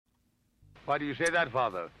Why do you say that,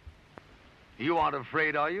 Father? You aren't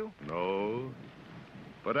afraid, are you? No,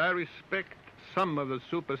 but I respect some of the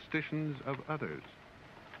superstitions of others.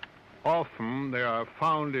 Often they are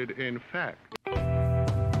founded in fact.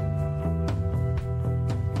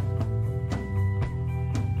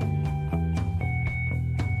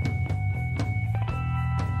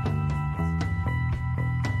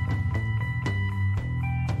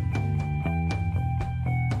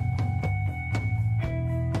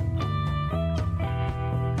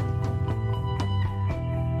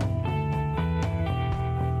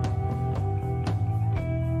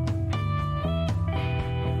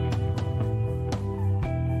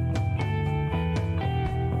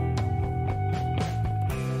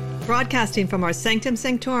 Broadcasting from our Sanctum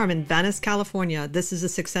Sanctorum in Venice, California, this is the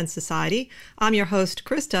Sixth Sense Society. I'm your host,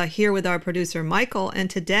 Krista, here with our producer, Michael, and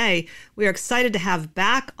today we are excited to have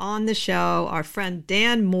back on the show our friend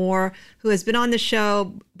Dan Moore, who has been on the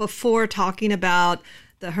show before talking about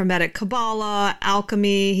the Hermetic Kabbalah,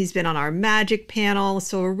 alchemy. He's been on our magic panel,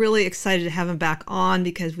 so we're really excited to have him back on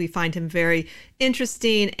because we find him very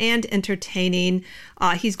interesting and entertaining.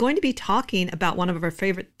 He's going to be talking about one of our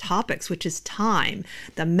favorite topics, which is time,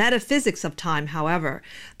 the metaphysics of time, however.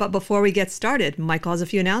 But before we get started, Michael has a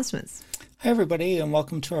few announcements. Hi, everybody, and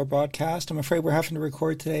welcome to our broadcast. I'm afraid we're having to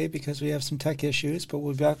record today because we have some tech issues, but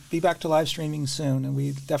we'll be back to live streaming soon, and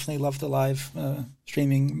we definitely love the live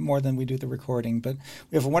streaming more than we do the recording. But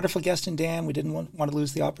we have a wonderful guest in Dan. We didn't want to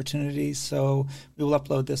lose the opportunity, so we will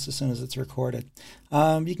upload this as soon as it's recorded.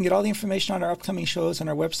 You can get all the information on our upcoming shows on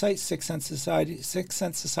our website,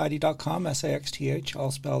 sixthsensesociety.com, SIXTH, all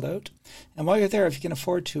spelled out. And while you're there, if you can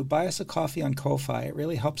afford to, buy us a coffee on Ko-Fi. It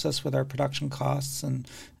really helps us with our production costs and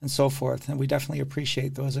so forth. And we definitely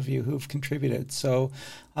appreciate those of you who've contributed. So,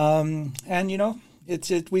 and you know,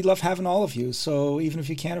 we love having all of you. So even if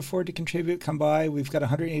you can't afford to contribute, come by. We've got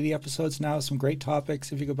 180 episodes now, some great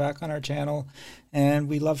topics if you go back on our channel. And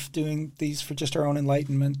we love doing these for just our own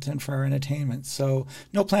enlightenment and for our entertainment. So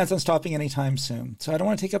no plans on stopping anytime soon. So I don't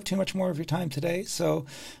want to take up too much more of your time today. So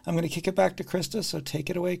I'm going to kick it back to Krista. So take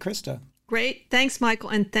it away, Krista. Great. Thanks, Michael.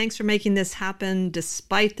 And thanks for making this happen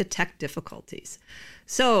despite the tech difficulties.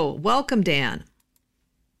 So welcome, Dan.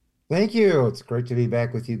 Thank you. It's great to be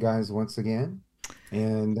back with you guys once again.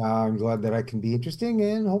 And I'm glad that I can be interesting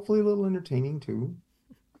and hopefully a little entertaining too.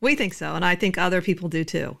 We think so. And I think other people do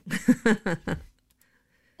too.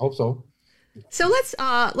 Hope so. So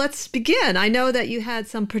let's begin. I know that you had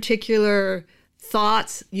some particular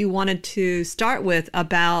thoughts you wanted to start with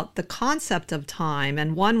about the concept of time.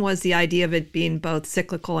 And one was the idea of it being both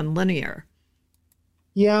cyclical and linear.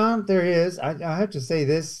 Yeah, there is. I have to say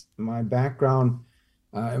this, my background,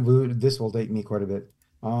 this will date me quite a bit.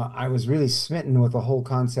 I was really smitten with the whole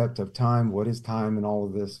concept of time, what is time, and all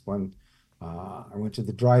of this when I went to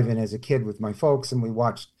the drive-in as a kid with my folks, and we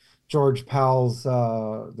watched George Powell's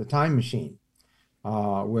The Time Machine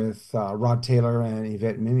with Rod Taylor and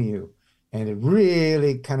Yvette Mimieux, and it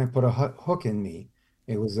really kind of put a hook in me.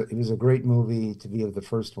 It was a great movie to be of the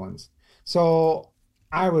first ones. So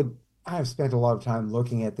I have spent a lot of time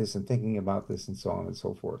looking at this and thinking about this and so on and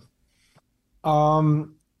so forth.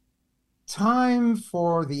 Time,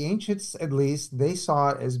 for the ancients at least, they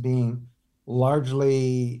saw it as being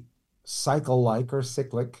largely cycle-like or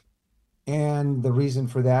cyclic. And the reason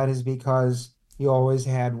for that is because you always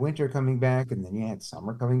had winter coming back, and then you had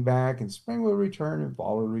summer coming back, and spring would return, and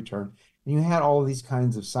fall would return. And you had all these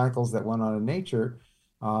kinds of cycles that went on in nature,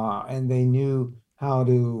 and they knew how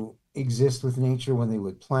to exist with nature when they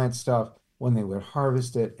would plant stuff, when they would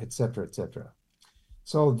harvest it, et cetera, et cetera.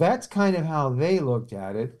 So that's kind of how they looked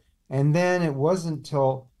at it. And then it wasn't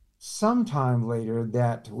till sometime later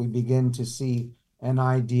that we begin to see an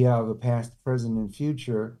idea of a past, present, and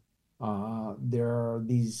future. There are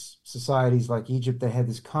these societies like Egypt that had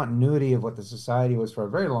this continuity of what the society was for a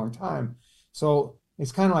very long time. So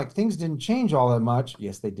it's kind of like things didn't change all that much.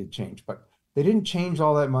 Yes, they did change, but they didn't change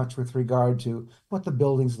all that much with regard to what the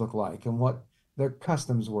buildings look like and what their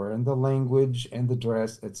customs were and the language and the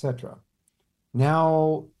dress, etc.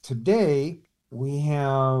 Now, today, we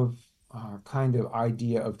have a kind of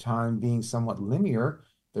idea of time being somewhat linear.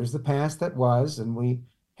 There's the past that was, and we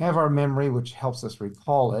have our memory, which helps us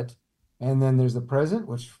recall it. And then there's the present,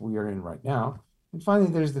 which we are in right now. And finally,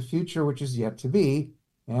 there's the future, which is yet to be.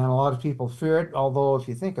 And a lot of people fear it, although if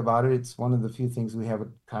you think about it, it's one of the few things we have a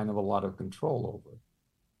kind of a lot of control over.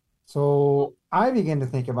 So I began to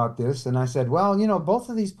think about this, and I said, well, you know, both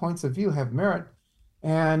of these points of view have merit,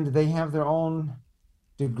 and they have their own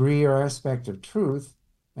degree or aspect of truth.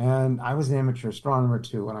 And I was an amateur astronomer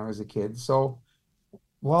too when I was a kid. So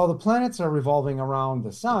While the planets are revolving around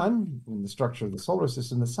the sun in the structure of the solar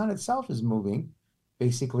system, the sun itself is moving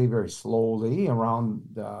basically very slowly around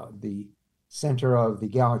the center of the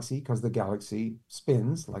galaxy because the galaxy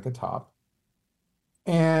spins like a top.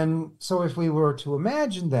 And so if we were to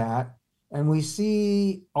imagine that, and we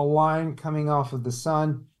see a line coming off of the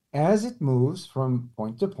sun as it moves from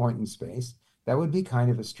point to point in space, that would be kind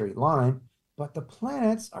of a straight line, but the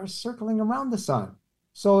planets are circling around the sun.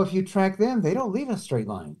 So if you track them, they don't leave a straight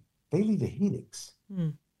line. They leave a helix.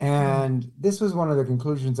 Mm. And this was one of the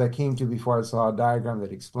conclusions I came to before I saw a diagram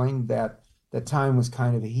that explained that time was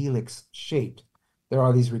kind of a helix shaped. There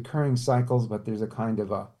are these recurring cycles, but there's a kind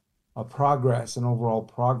of a progress, an overall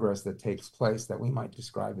progress that takes place that we might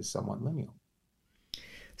describe as somewhat linear.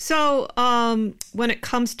 So when it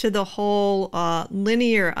comes to the whole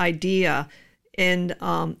linear idea, and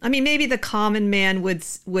I mean, maybe the common man would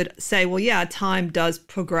say, well, yeah, time does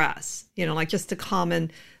progress, you know, like just a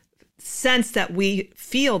common sense that we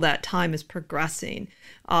feel that time is progressing.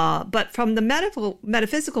 But from the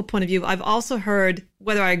metaphysical point of view, I've also heard,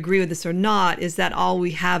 whether I agree with this or not, is that all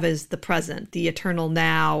we have is the present, the eternal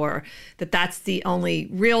now, or that's the only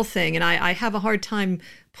real thing. And I have a hard time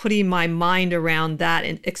putting my mind around that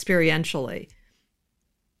experientially.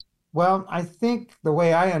 Well, I think the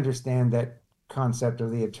way I understand that concept of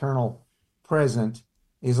the eternal present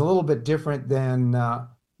is a little bit different than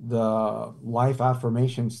the life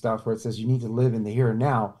affirmation stuff where it says you need to live in the here and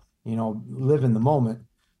now, you know, live in the moment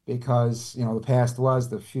because, you know, the past was,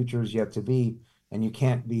 the future is yet to be, and you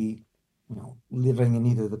can't be, you know, living in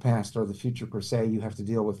either the past or the future per se. You have to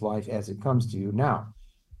deal with life as it comes to you now.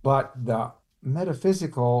 But the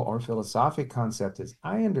metaphysical or philosophic concept, as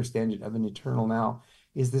I understand it, of an eternal now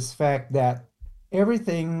is this fact that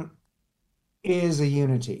everything is a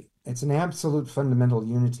unity. It's an absolute fundamental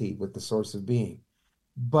unity with the source of being.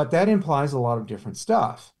 But that implies a lot of different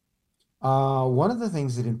stuff. One of the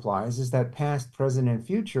things it implies is that past, present, and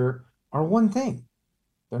future are one thing.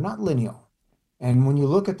 They're not lineal. And when you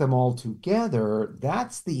look at them all together,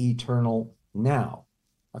 that's the eternal now,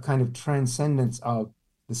 a kind of transcendence of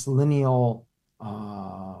this lineal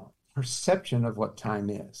perception of what time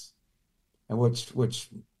is, and which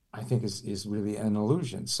I think is really an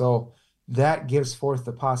illusion. So that gives forth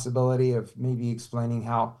the possibility of maybe explaining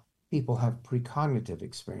how people have precognitive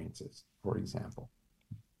experiences, for example,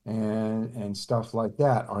 and stuff like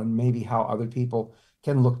that, or maybe how other people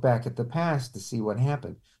can look back at the past to see what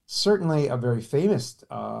happened. Certainly a very famous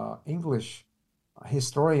English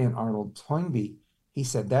historian, Arnold Toynbee, he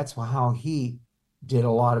said that's how he did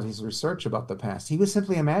a lot of his research about the past. He would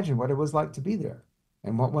simply imagine what it was like to be there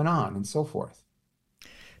and what went on and so forth.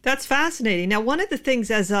 That's fascinating. Now, one of the things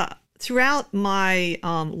throughout my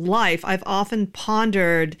life, I've often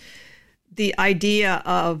pondered the idea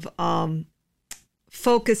of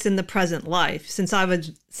focus in the present life. Since I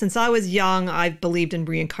was young, I've believed in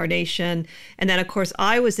reincarnation, and then of course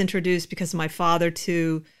I was introduced because of my father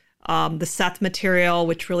to the Seth material,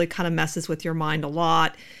 which really kind of messes with your mind a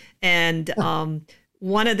lot. And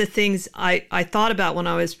one of the things I thought about when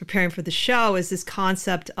I was preparing for the show is this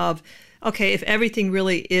concept of, okay, if everything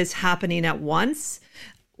really is happening at once,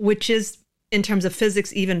 which is in terms of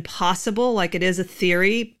physics even possible, like it is a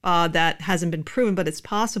theory that hasn't been proven, but it's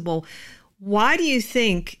possible. Why do you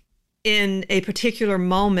think in a particular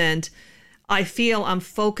moment I feel I'm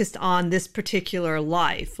focused on this particular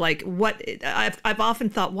life? Like I've often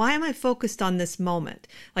thought, why am I focused on this moment?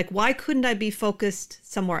 Like, why couldn't I be focused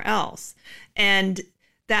somewhere else? And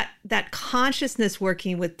that consciousness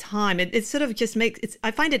working with time, it sort of just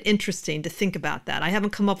I find it interesting to think about that. I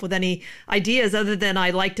haven't come up with any ideas other than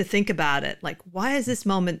I like to think about it. Like, why is this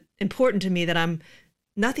moment important to me that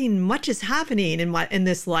nothing much is happening in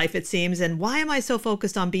this life, it seems, and why am I so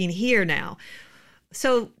focused on being here now?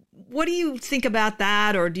 So what do you think about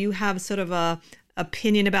that? Or do you have sort of a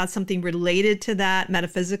opinion about something related to that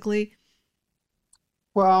metaphysically?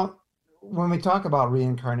 Well, when we talk about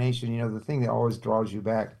reincarnation, you know, the thing that always draws you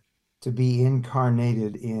back to be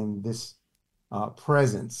incarnated in this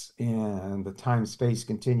presence in the time-space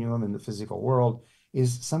continuum in the physical world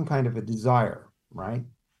is some kind of a desire, right?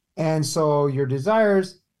 And so your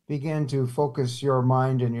desires begin to focus your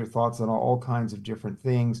mind and your thoughts on all kinds of different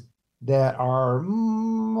things that are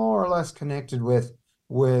more or less connected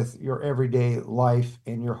with your everyday life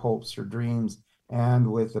and your hopes, your dreams,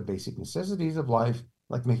 and with the basic necessities of life,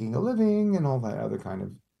 like making a living and all that other kind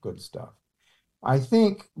of good stuff. I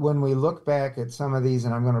think when we look back at some of these,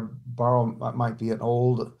 and I'm going to borrow what might be an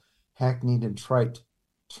old, hackneyed and trite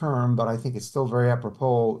term, but I think it's still very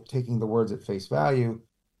apropos, taking the words at face value,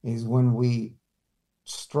 is when we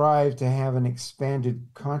strive to have an expanded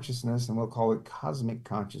consciousness, and we'll call it cosmic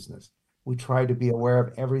consciousness. We try to be aware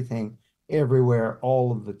of everything, everywhere,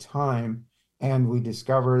 all of the time, and we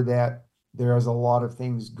discover that there's a lot of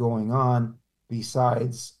things going on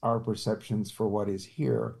besides our perceptions for what is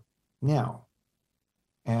here now.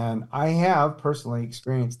 And I have personally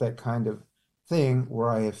experienced that kind of thing where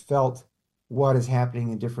I have felt what is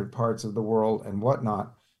happening in different parts of the world and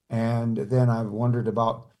whatnot. And then I've wondered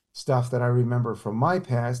about stuff that I remember from my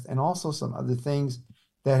past, and also some other things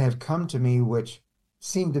that have come to me, which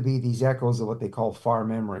seem to be these echoes of what they call far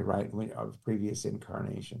memory, right, of previous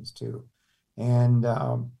incarnations too. And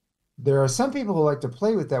there are some people who like to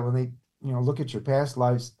play with that when they, look at your past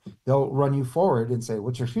lives. They'll run you forward and say,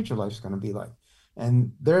 what's your future life going to be like?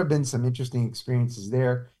 And there have been some interesting experiences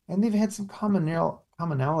there, and they've had some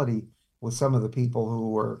commonality with some of the people who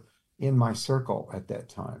were in my circle at that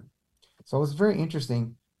time. So it's very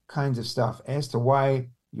interesting kinds of stuff. As to why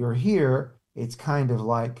you're here, it's kind of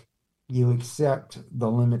like you accept the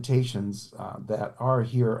limitations that are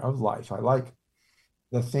here of life. I like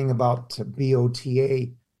the thing about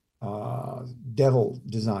BOTA devil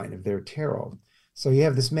design of their tarot. So you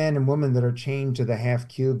have this man and woman that are chained to the half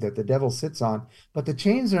cube that the devil sits on, but the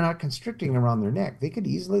chains are not constricting around their neck. They could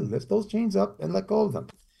easily lift those chains up and let go of them.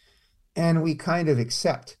 And we kind of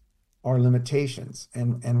accept our limitations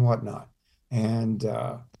and whatnot. And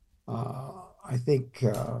I think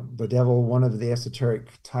the devil, one of the esoteric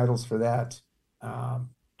titles for that,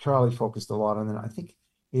 Charlie focused a lot on that, I think,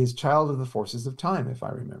 is Child of the Forces of Time, if I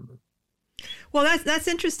remember. Well, that's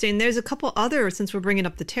interesting. There's a couple other, since we're bringing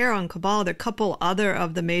up the tarot and Kabbalah, there are a couple other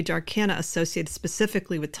of the major arcana associated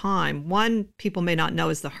specifically with time. One people may not know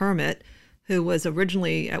is the Hermit, who was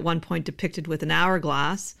originally at one point depicted with an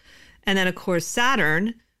hourglass. And then, of course,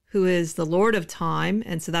 Saturn, who is the Lord of Time.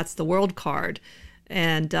 And so that's the World card.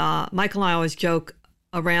 And Michael and I always joke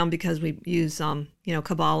around because we use,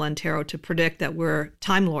 Kabbalah and tarot to predict that we're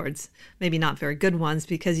Time Lords, maybe not very good ones,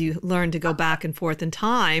 because you learn to go back and forth in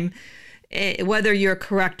time. Whether you're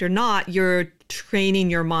correct or not, you're training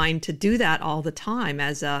your mind to do that all the time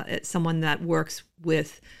as someone that works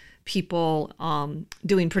with people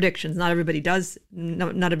doing predictions. Not everybody does.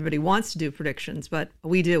 Not everybody wants to do predictions, but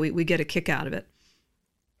we do. We get a kick out of it.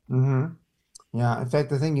 Mm-hmm. Yeah. In fact,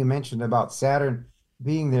 the thing you mentioned about Saturn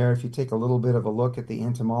being there, if you take a little bit of a look at the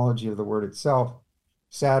etymology of the word itself,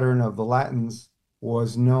 Saturn of the Latins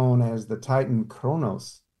was known as the Titan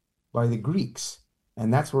Kronos by the Greeks.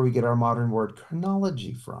 And that's where we get our modern word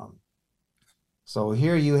chronology from. So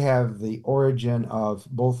here you have the origin of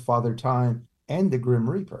both Father Time and the Grim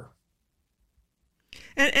Reaper.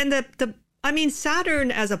 And Saturn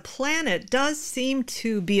as a planet does seem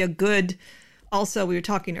to be a good. Also, we were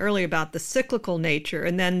talking earlier about the cyclical nature,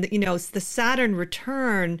 and then the Saturn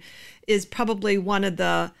return is probably one of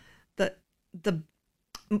the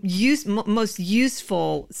most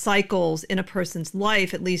useful cycles in a person's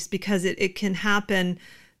life, at least because it can happen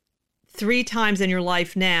 3 times in your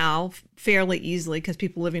life now fairly easily because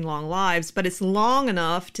people living long lives, but it's long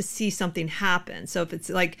enough to see something happen. So if it's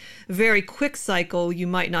like a very quick cycle, you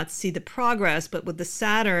might not see the progress, but with the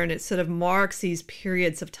Saturn, it sort of marks these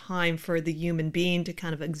periods of time for the human being to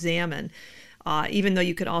kind of examine. Even though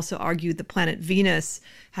you could also argue the planet Venus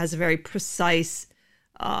has a very precise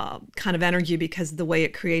kind of energy because of the way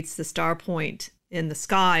it creates the star point in the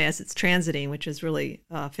sky as it's transiting, which is really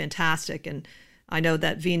fantastic. And I know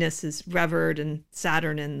that Venus is revered and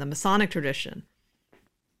Saturn in the Masonic tradition.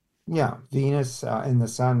 Yeah, Venus and the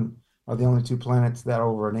Sun are the only 2 planets that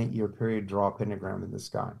over an 8-year period draw a pentagram in the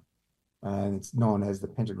sky. And it's known as the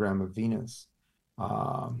pentagram of Venus.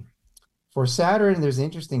 For Saturn, there's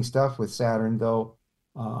interesting stuff with Saturn, though.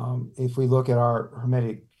 If we look at our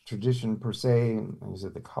Hermetic tradition per se, is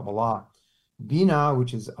it the Kabbalah, Binah,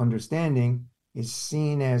 which is understanding, is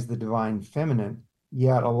seen as the divine feminine,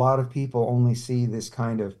 yet a lot of people only see this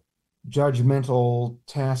kind of judgmental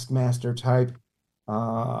taskmaster type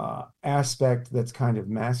aspect that's kind of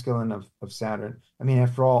masculine of Saturn. I mean,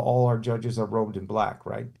 after all our judges are robed in black,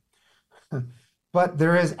 right? But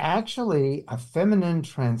there is actually a feminine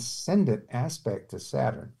transcendent aspect to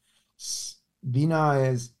Saturn.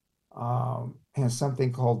 Binah has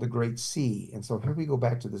something called the Great Sea. And so here we go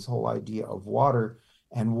back to this whole idea of water,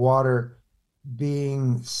 and water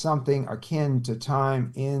being something akin to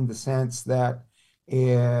time in the sense that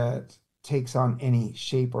it takes on any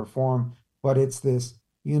shape or form, but it's this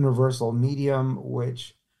universal medium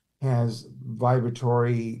which has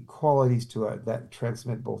vibratory qualities to it that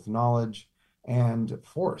transmit both knowledge and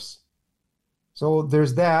force. So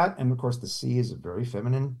there's that. And of course, the sea is a very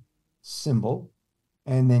feminine symbol.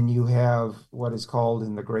 And then you have what is called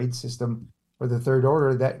in the grade system for the third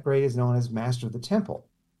order, that grade is known as Master of the Temple.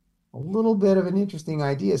 A little bit of an interesting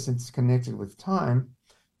idea since it's connected with time,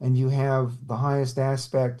 and you have the highest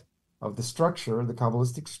aspect of the structure, the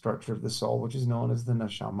Kabbalistic structure of the soul, which is known as the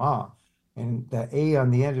neshama. And the A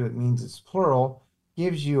on the end of it means it's plural,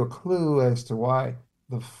 gives you a clue as to why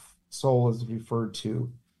the soul is referred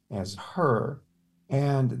to as her.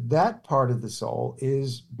 And that part of the soul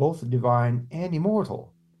is both divine and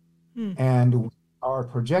immortal. And our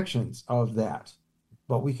projections of that.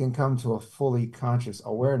 But we can come to a fully conscious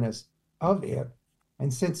awareness of it.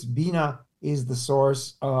 And since Bina is the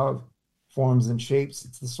source of forms and shapes,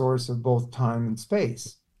 it's the source of both time and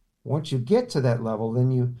space. Once you get to that level,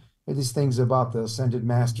 then you these things about the ascended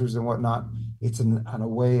masters and whatnot, it's a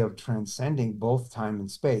way of transcending both time and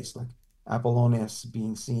space, like Apollonius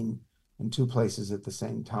being seen in two places at the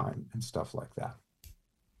same time and stuff like that.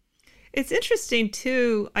 It's interesting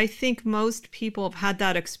too. I think most people have had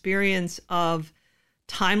that experience of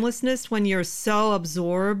timelessness when you're so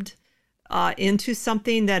absorbed into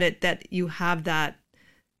something that you have that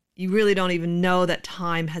you really don't even know that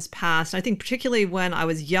time has passed. I think particularly when I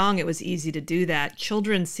was young, it was easy to do that.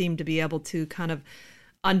 Children seem to be able to kind of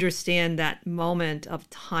understand that moment of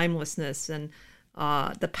timelessness and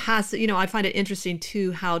the past. I find it interesting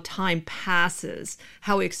too how time passes,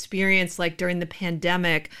 how we experience, like during the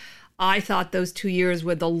pandemic, I thought those 2 years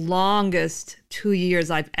were the longest 2 years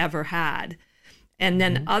I've ever had. And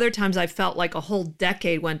then other times I felt like a whole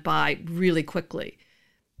decade went by really quickly.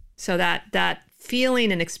 So that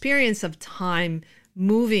feeling and experience of time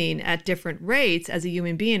moving at different rates as a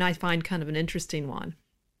human being, I find kind of an interesting one.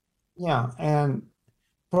 Yeah, and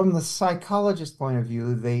from the psychologist point of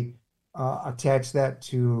view, they attach that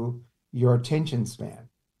to your attention span.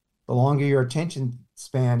 The longer your attention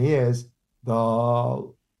span is,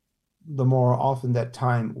 the more often that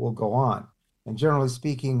time will go on. And generally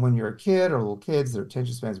speaking, when you're a kid or little kids, their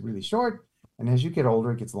attention span is really short. And as you get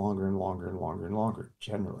older, it gets longer and longer and longer and longer,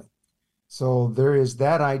 generally. So there is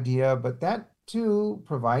that idea, but that too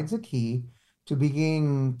provides a key to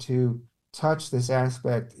begin to touch this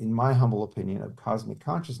aspect, in my humble opinion, of cosmic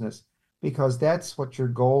consciousness, because that's what your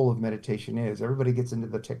goal of meditation is. Everybody gets into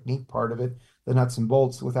the technique part of it, the nuts and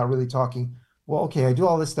bolts, without really talking, well, okay, I do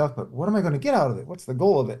all this stuff, but what am I going to get out of it? What's the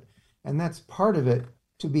goal of it? And that's part of it,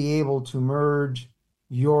 to be able to merge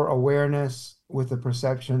your awareness with the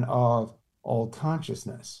perception of all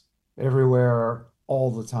consciousness, everywhere, all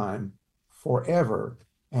the time, forever.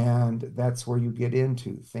 And that's where you get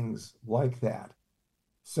into things like that.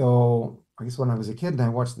 So I guess when I was a kid and I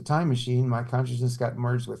watched The Time Machine, my consciousness got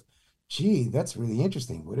merged with, gee, that's really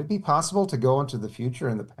interesting. Would it be possible to go into the future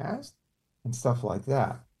and the past and stuff like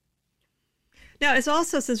that? Now, it's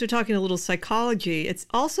also, since we're talking a little psychology, it's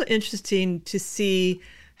also interesting to see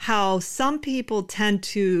how some people tend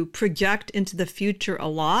to project into the future a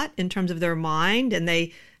lot in terms of their mind, and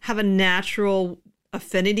they have a natural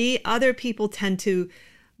affinity. Other people tend to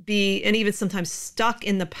be, and even sometimes stuck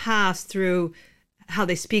in the past through how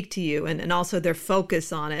they speak to you and also their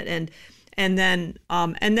focus on it. And then,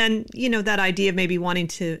 that idea of maybe wanting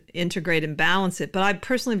to integrate and balance it. But I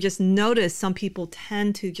personally have just noticed some people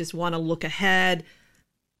tend to just want to look ahead.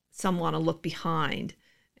 Some want to look behind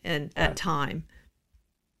and at time.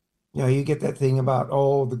 You know, you get that thing about,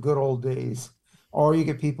 oh, the good old days. Or you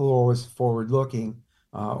get people who are always forward looking,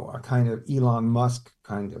 a kind of Elon Musk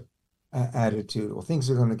kind of attitude. Well, things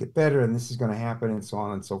are going to get better and this is going to happen and so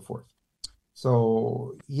on and so forth.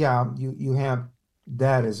 So yeah, you have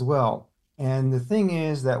that as well. And the thing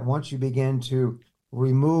is that once you begin to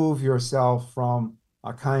remove yourself from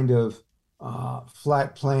a kind of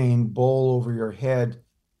flat plane, bowl over your head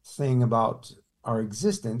thing about our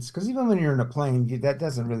existence, because even when you're in a plane, that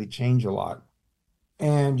doesn't really change a lot.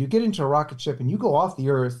 And you get into a rocket ship and you go off the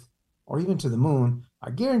Earth or even to the moon, I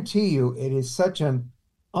guarantee you it is such an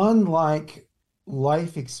unlike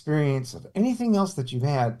life experience of anything else that you've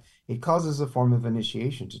had. It causes a form of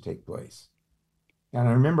initiation to take place. And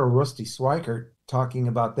I remember Rusty Schweikart talking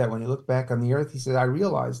about that when he looked back on the Earth. He said, I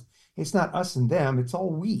realized it's not us and them, it's all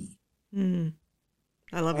we.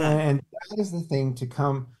 I love that. And that is the thing to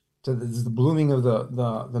come to the blooming of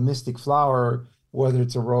the mystic flower, whether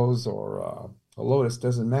it's a rose or a lotus,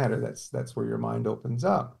 doesn't matter. That's where your mind opens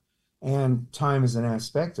up. And time is an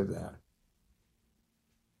aspect of that.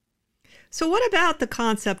 So what about the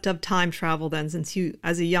concept of time travel then, since you,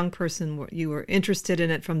 as a young person, you were interested in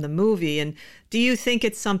it from the movie? And do you think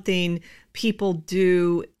it's something people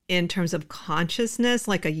do in terms of consciousness,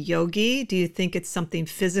 like a yogi? Do you think it's something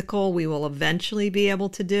physical we will eventually be able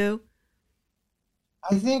to do?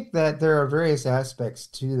 I think that there are various aspects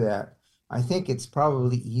to that. I think it's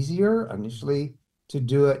probably easier initially to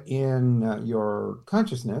do it in your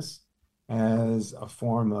consciousness as a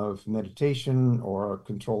form of meditation or a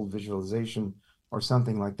controlled visualization or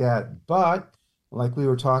something like that. But like we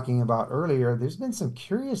were talking about earlier, there's been some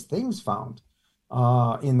curious things found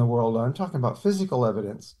in the world. I'm talking about physical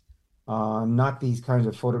evidence, not these kinds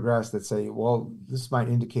of photographs that say, well, this might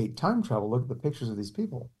indicate time travel. Look at the pictures of these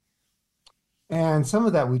people. And some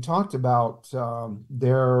of that we talked about.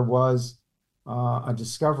 There was a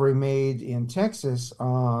discovery made in Texas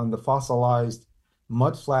on the fossilized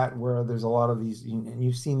mudflat where there's a lot of these, and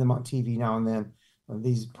you've seen them on TV now and then,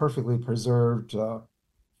 these perfectly preserved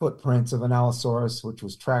footprints of an Allosaurus, which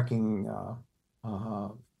was tracking,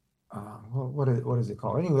 what is it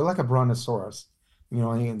called? Anyway, like a brontosaurus,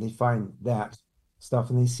 and they find that stuff,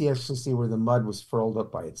 and they actually see where the mud was furled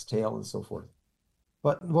up by its tail and so forth.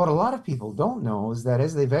 But what a lot of people don't know is that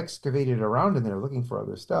as they've excavated around in there looking for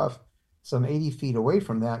other stuff, some 80 feet away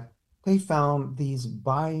from that, they found these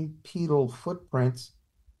bipedal footprints,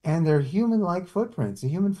 and they're human-like footprints. A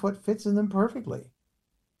human foot fits in them perfectly.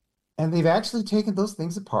 And they've actually taken those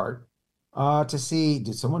things apart to see,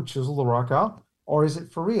 did someone chisel the rock out, or is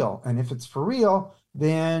it for real? And if it's for real,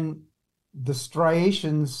 then the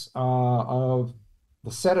striations of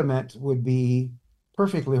the sediment would be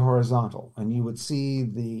perfectly horizontal, and you would see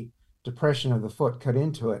the depression of the foot cut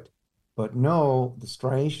into it. But no, the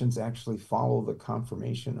striations actually follow the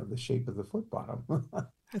conformation of the shape of the foot bottom.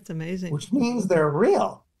 That's amazing. Which means they're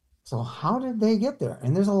real. So how did they get there?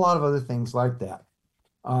 And there's a lot of other things like that.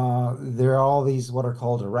 There are all these what are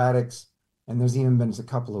called erratics, and there's even been a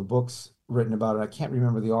couple of books written about it. I can't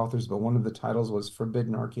remember the authors, but one of the titles was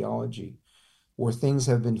Forbidden Archaeology, where things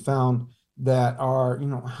have been found that are,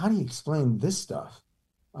 how do you explain this stuff?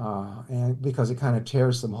 And because it kind of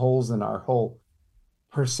tears some holes in our whole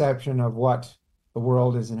perception of what the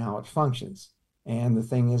world is and how it functions. And the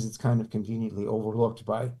thing is, it's kind of conveniently overlooked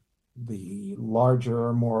by the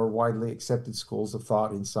larger, more widely accepted schools of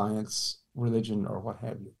thought in science, religion, or what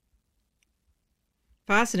have you.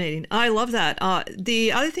 Fascinating. I love that.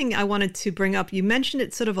 The other thing I wanted to bring up, you mentioned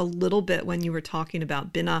it sort of a little bit when you were talking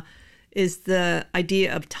about Binah, is the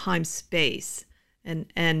idea of time-space.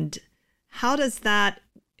 And how does that,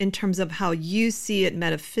 in terms of how you see it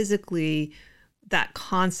metaphysically, that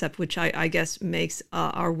concept, which I guess makes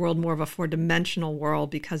our world more of a four-dimensional world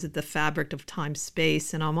because of the fabric of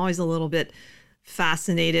time-space. And I'm always a little bit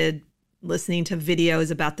fascinated listening to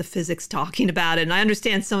videos about the physics talking about it. And I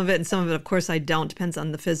understand some of it, and some of it, of course, I don't. Depends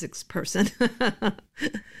on the physics person. Yeah.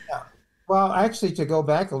 Well, actually, to go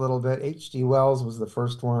back a little bit, H.G. Wells was the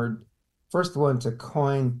first one to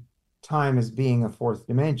coin time as being a fourth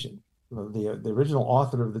dimension, the original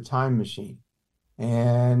author of The Time Machine.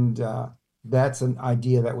 And that's an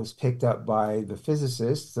idea that was picked up by the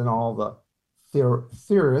physicists and all the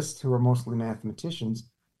theorists who are mostly mathematicians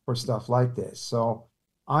for stuff like this. So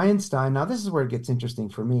Einstein, now this is where it gets interesting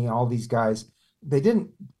for me. All these guys, they didn't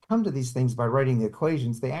come to these things by writing the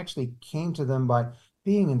equations. They actually came to them by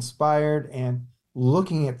being inspired and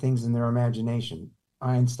looking at things in their imagination.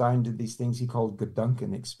 Einstein did these things he called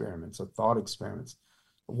Gedanken experiments, or thought experiments.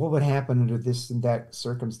 What would happen under this and that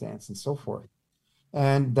circumstance and so forth.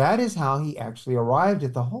 And that is how he actually arrived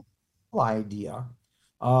at the whole idea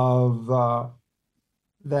of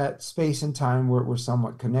that space and time were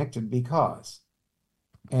somewhat connected because.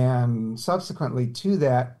 And subsequently to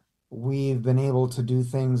that, we've been able to do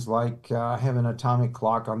things like have an atomic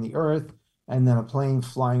clock on the Earth and then a plane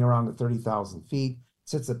flying around at 30,000 feet.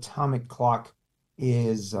 Since atomic clock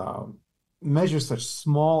is measures such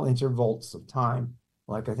small intervals of time,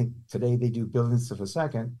 like I think today they do billionths of a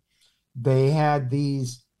second, they had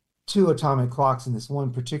these two atomic clocks in this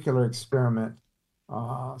one particular experiment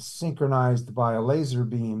synchronized by a laser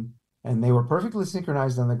beam, and they were perfectly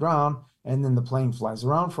synchronized on the ground, and then the plane flies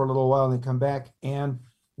around for a little while and they come back, and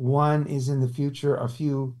one is in the future a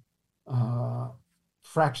few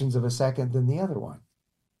fractions of a second than the other one.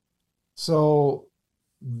 So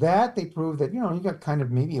that they proved that, you got kind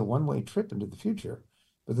of maybe a one-way trip into the future.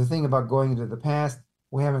 But the thing about going into the past,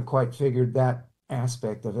 we haven't quite figured that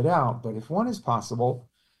aspect of it out. But if one is possible,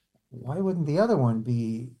 why wouldn't the other one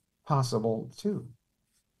be possible too?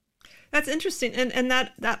 That's interesting. And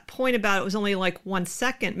that point about it was only like 1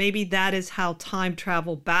 second. Maybe that is how time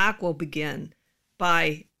travel back will begin,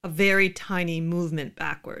 by a very tiny movement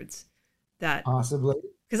backwards. That possibly.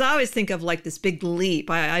 Because I always think of like this big leap.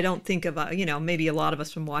 I don't think of, maybe a lot of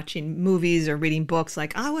us from watching movies or reading books,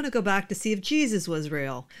 like, I want to go back to see if Jesus was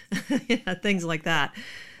real. Things like that.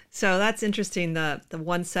 So that's interesting, the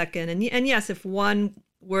 1 second. And yes, if one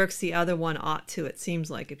works, the other one ought to. It seems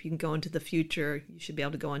like if you can go into the future, you should be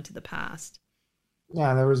able to go into the past.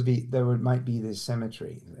 Yeah, might be this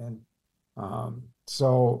symmetry, and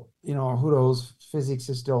so who knows? Physics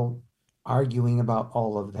is still arguing about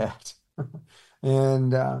all of that,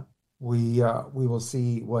 and we will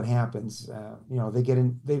see what happens. They get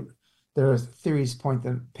in they their theories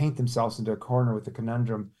paint themselves into a corner with the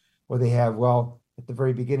conundrum where they have, well, at the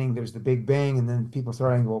very beginning there's the Big Bang, and then people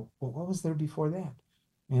start saying, well, what was there before that?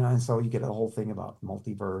 And so you get a whole thing about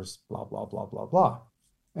multiverse, blah blah blah blah blah.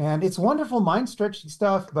 And it's wonderful mind stretching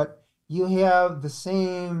stuff, but you have the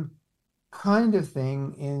same kind of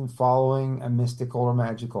thing in following a mystical or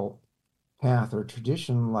magical path or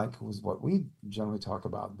tradition, like was what we generally talk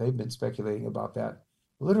about. They've been speculating about that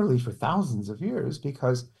literally for thousands of years,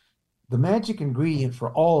 because the magic ingredient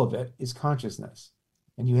for all of it is consciousness.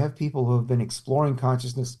 And you have people who have been exploring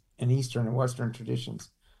consciousness in Eastern and Western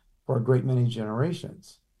traditions for a great many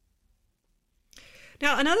generations.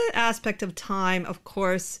 Now, another aspect of time, of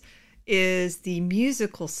course, is the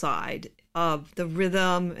musical side of the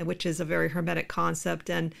rhythm, which is a very hermetic concept,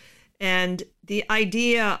 and the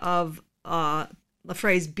idea of the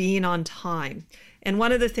phrase being on time. And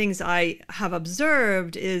one of the things I have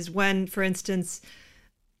observed is when, for instance,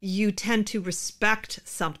 you tend to respect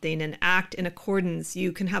something and act in accordance,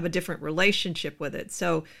 you can have a different relationship with it.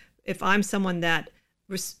 So if I'm someone that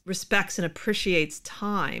respects and appreciates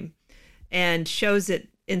time and shows it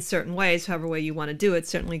in certain ways, however way you want to do it,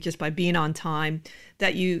 certainly just by being on time,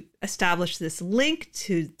 that you establish this link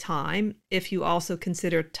to time. If you also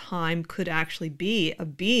consider time could actually be a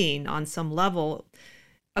being on some level,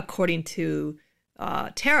 according to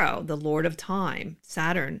Tarot, the Lord of Time,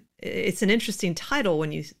 Saturn. It's an interesting title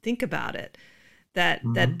when you think about it, that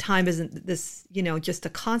time isn't this, just a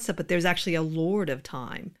concept, but there's actually a Lord of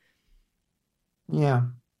Time. Yeah.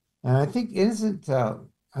 And I think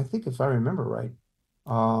I think if I remember right,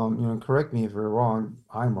 correct me if you're wrong,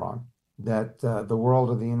 I'm wrong, that the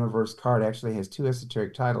World of the Universe card actually has two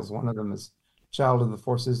esoteric titles. One of them is Child of the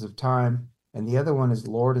Forces of Time, and the other one is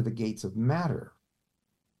Lord of the Gates of Matter.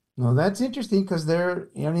 Now that's interesting, because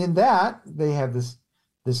in that they have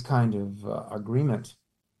this kind of agreement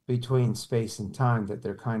between space and time, that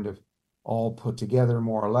they're kind of all put together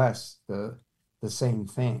more or less the same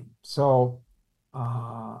thing. So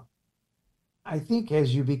I think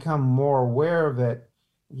as you become more aware of it,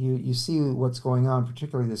 you see what's going on,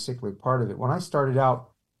 particularly the cyclic part of it. When I started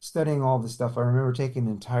out studying all this stuff, I remember taking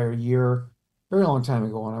an entire year, very long time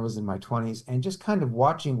ago when I was in my 20s, and just kind of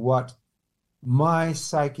watching what my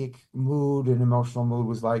psychic mood and emotional mood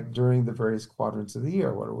was like during the various quadrants of the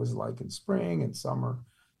year, what it was like in spring and summer,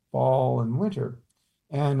 fall and winter.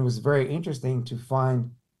 And it was very interesting to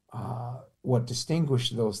find what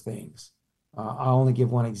distinguished those things. I'll only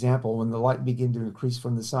give one example. When the light began to increase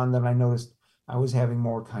from the sun, then I noticed I was having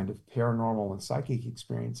more kind of paranormal and psychic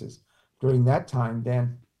experiences during that time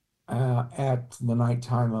than at the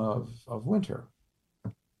nighttime of winter.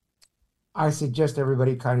 I suggest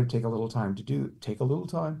everybody kind of take a little time to do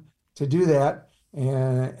that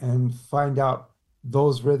and find out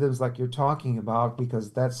those rhythms like you're talking about,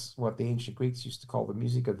 because that's what the ancient Greeks used to call the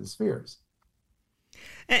music of the spheres.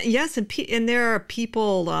 Yes, and there are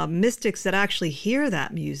people, mystics, that actually hear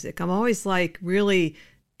that music. I'm always really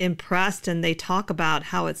impressed, and they talk about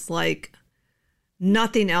how it's like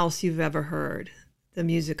nothing else you've ever heard, the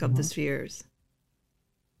music of the spheres.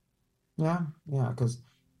 Yeah, because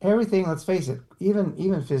everything, let's face it,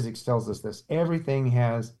 even physics tells us this, everything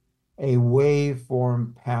has a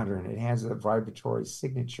waveform pattern. It has a vibratory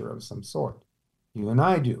signature of some sort. You and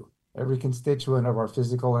I do. Every constituent of our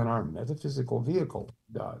physical and our metaphysical vehicle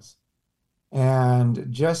does. And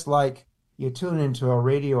just like you tune into a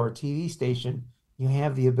radio or TV station, you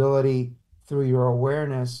have the ability through your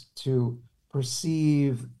awareness to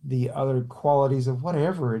perceive the other qualities of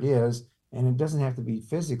whatever it is. And it doesn't have to be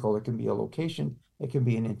physical. It can be a location. It can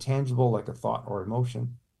be an intangible, like a thought or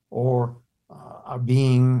emotion, or a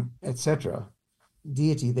being, etc.,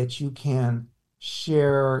 deity that you can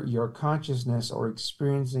share your consciousness or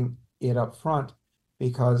experiencing it up front,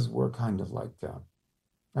 because we're kind of like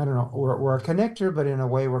I don't know, we're a connector, but in a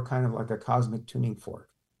way we're kind of like a cosmic tuning fork.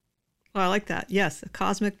 Well, I like that. Yes, a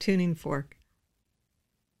cosmic tuning fork.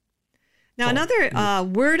 Now, another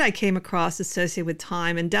word I came across associated with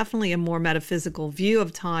time, and definitely a more metaphysical view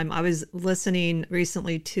of time. I was listening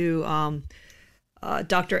recently to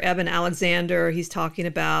Dr. Eben Alexander. He's talking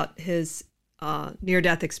about his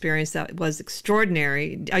near-death experience that was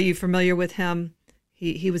extraordinary. Are you familiar with him?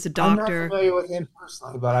 He was a doctor. I'm not familiar with him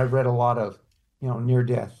personally, but I've read a lot of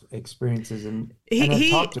near-death experiences, and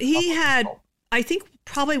he had, I think,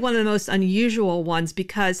 probably one of the most unusual ones,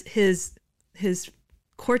 because his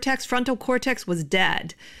frontal cortex was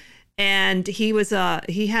dead, and he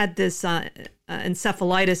had this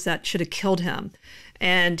encephalitis that should have killed him.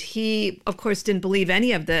 And he, of course, didn't believe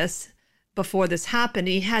any of this before this happened.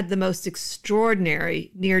 He had the most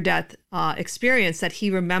extraordinary near-death experience that he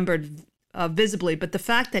remembered visibly. But the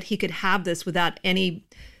fact that he could have this without any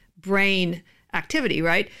brain activity,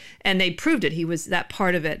 right? And they proved it. He was that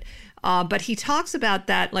part of it. But he talks about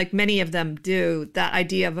that, like many of them do, that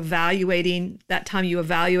idea of evaluating, that time you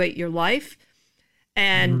evaluate your life.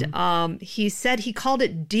 And he said he called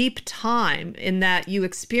it deep time, in that you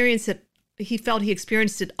experience it. He felt he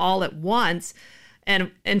experienced it all at once.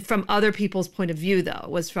 And from other people's point of view,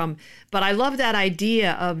 though, but I love that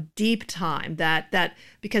idea of deep time, that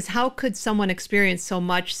because how could someone experience so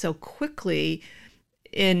much so quickly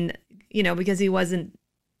because he wasn't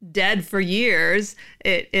dead for years,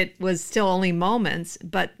 it was still only moments.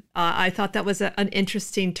 But I thought that was an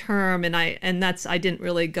interesting term, and I didn't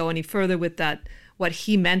really go any further with that, what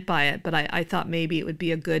he meant by it, but I thought maybe it would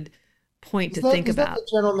be a good point to think about. Is that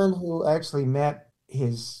the gentleman who actually met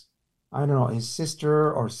his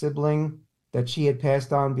sister or sibling that she had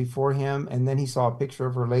passed on before him, and then he saw a picture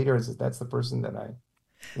of her later? That's the person that I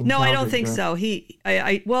No, I don't think so.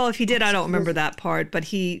 Well, if he did, I don't remember that part, but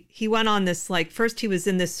he went on this, like, first he was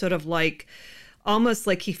in this sort of like, almost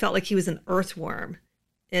like he felt like he was an earthworm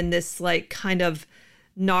in this like kind of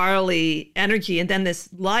gnarly energy. And then this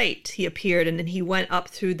light, he appeared, and then he went up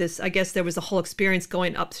through this, I guess there was a whole experience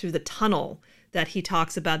going up through the tunnel that he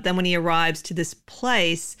talks about. Then when he arrives to this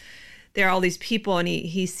place, there are all these people, and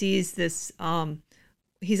he sees this,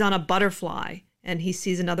 he's on a butterfly, and he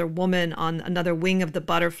sees another woman on another wing of the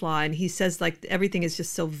butterfly. And he says, like, everything is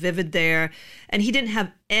just so vivid there. And he didn't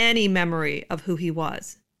have any memory of who he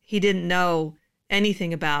was. He didn't know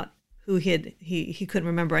anything about who he couldn't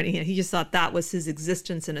remember anything. He just thought that was his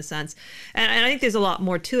existence, in a sense. And I think there's a lot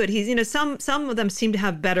more to it. He's, some of them seem to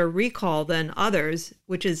have better recall than others,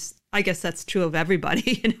 which is, I guess that's true of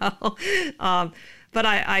everybody, But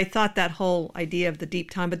I thought that whole idea of the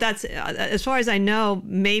deep time, but that's, as far as I know,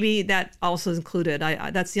 maybe that also is included.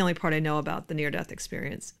 That's the only part I know about the near-death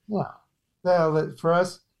experience. Yeah. Well, for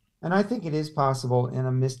us, and I think it is possible in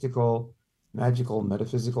a mystical, magical,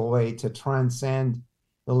 metaphysical way to transcend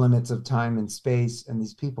the limits of time and space, and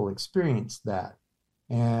these people experienced that.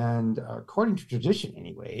 And according to tradition,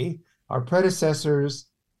 anyway, our predecessors,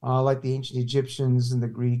 like the ancient Egyptians and the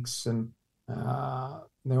Greeks and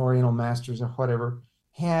the Oriental masters or whatever,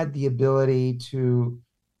 had the ability to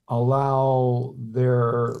allow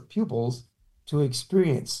their pupils to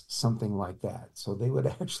experience something like that. So they would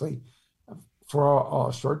actually, for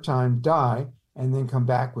a short time, die and then come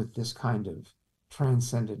back with this kind of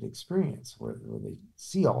transcendent experience where they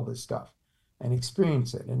see all this stuff and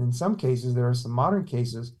experience it. And in some cases, there are some modern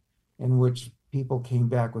cases in which people came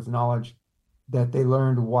back with knowledge that they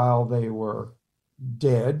learned while they were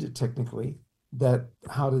dead, technically. That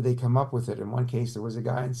how did they come up with it? In one case, there was a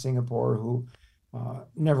guy in Singapore who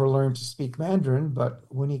never learned to speak Mandarin, but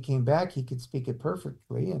when he came back, he could speak it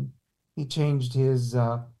perfectly, and he changed his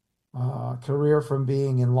career from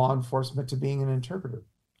being in law enforcement to being an interpreter.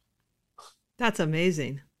 That's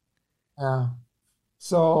amazing. Yeah.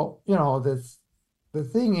 So, the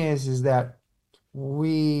thing is that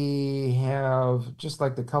we have, just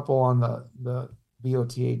like the couple on the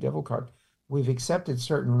BOTA Devil card, we've accepted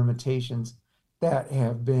certain limitations that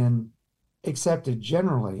have been accepted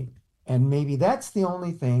generally, and maybe that's the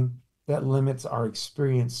only thing that limits our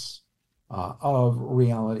experience of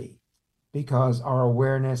reality, because our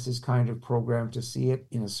awareness is kind of programmed to see it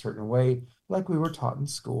in a certain way, like we were taught in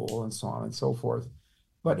school and so on and so forth.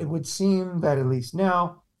 But it would seem that at least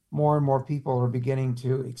now, more and more people are beginning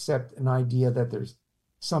to accept an idea that there's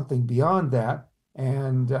something beyond that.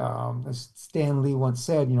 And as Stan Lee once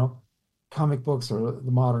said, comic books are the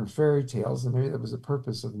modern fairy tales, and maybe that was the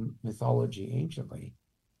purpose of mythology anciently,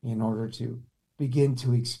 in order to begin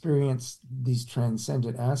to experience these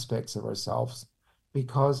transcendent aspects of ourselves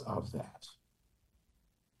because of that.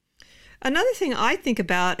 Another thing I think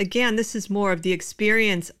about, again, this is more of the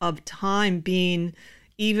experience of time being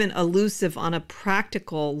even elusive on a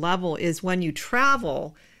practical level, is when you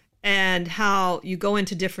travel and how you go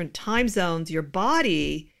into different time zones, your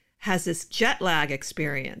body has this jet lag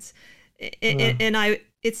experience. And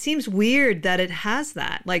it seems weird that it has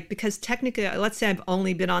that, like, because technically, let's say I've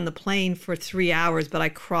only been on the plane for 3 hours, but I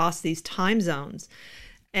cross these time zones,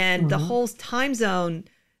 and the whole time zone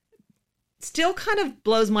still kind of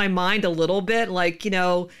blows my mind a little bit. Like,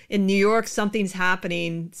 in New York, something's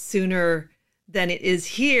happening sooner than it is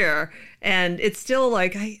here. And it's still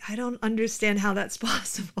like, I don't understand how that's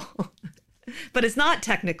possible. but it's not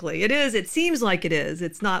technically. It is. It seems like it is.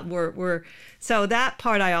 It's not. We're so that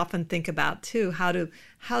part I often think about too. How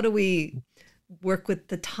do we work with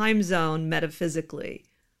the time zone metaphysically?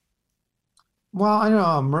 Well, I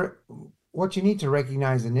know what you need to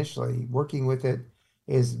recognize initially, working with it,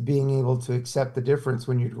 is being able to accept the difference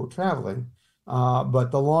when you go traveling.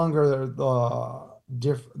 But the larger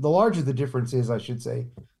the difference is, I should say,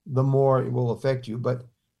 the more it will affect you. But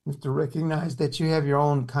you have to recognize that you have your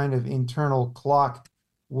own kind of internal clock,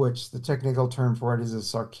 which the technical term for it is a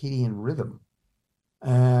circadian rhythm,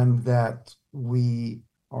 and that we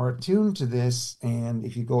are attuned to this. And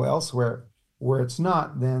if you go elsewhere where it's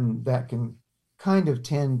not, then that can kind of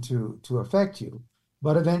tend to affect you.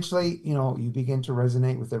 But eventually, you begin to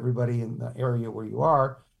resonate with everybody in the area where you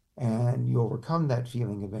are, and you overcome that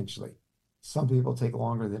feeling eventually. Some people take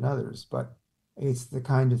longer than others, but it's the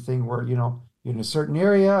kind of thing where, you're in a certain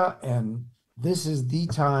area, and this is the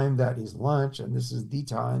time that is lunch, and this is the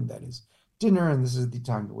time that is dinner, and this is the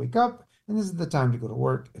time to wake up, and this is the time to go to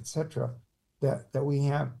work, etc. That we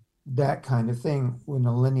have that kind of thing in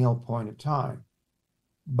a lineal point of time.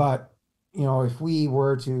 But if we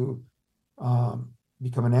were to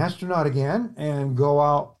become an astronaut again and go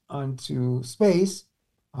out onto space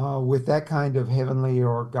with that kind of heavenly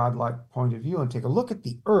or godlike point of view and take a look at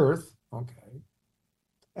the Earth, okay,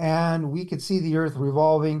 and we could see the Earth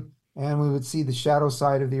revolving, and we would see the shadow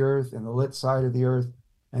side of the Earth and the lit side of the Earth,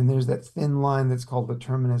 and there's that thin line that's called the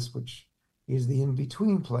terminus, which is the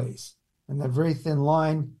in-between place. And that very thin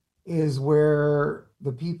line is where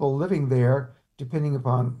the people living there, depending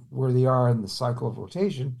upon where they are in the cycle of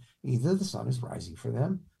rotation, either the sun is rising for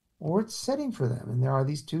them or it's setting for them. And there are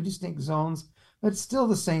these two distinct zones, but it's still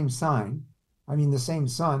the same the same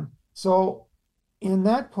sun. So in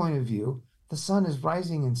that point of view, the sun is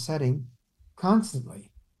rising and setting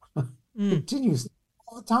constantly, continuously,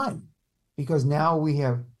 all the time, because now we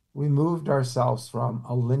have removed ourselves from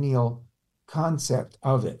a lineal concept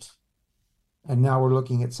of it. And now we're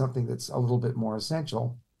looking at something that's a little bit more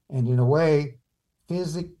essential. And in a way,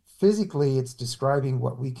 physically, it's describing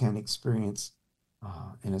what we can experience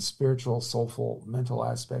in a spiritual, soulful, mental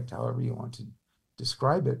aspect, however you want to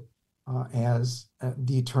describe it, as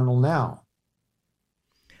the eternal now.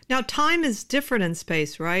 Now, time is different in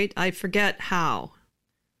space, right? I forget how.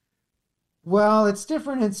 Well, it's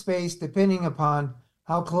different in space depending upon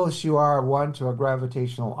how close you are, one, to a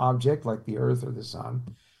gravitational object like the Earth or the sun,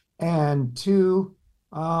 and two,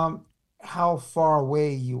 how far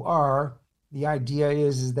away you are. The idea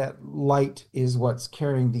is that light is what's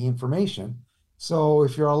carrying the information. So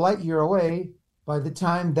if you're a light year away, by the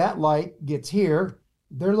time that light gets here,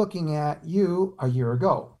 they're looking at you a year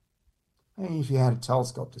ago. I mean, if you had a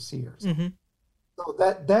telescope to see or something. So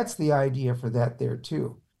that's the idea for that there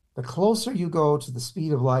too. The closer you go to the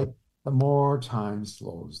speed of light, the more time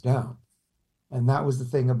slows down. And that was the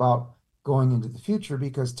thing about going into the future,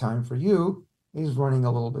 because time for you is running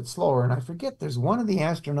a little bit slower. And I forget, there's one of the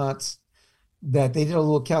astronauts that they did a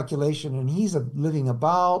little calculation, and he's living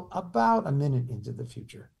about a minute into the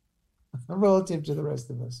future relative to the rest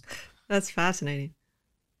of us. That's fascinating.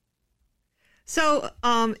 So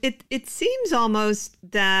it seems almost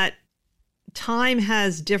that time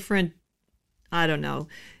has different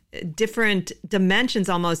dimensions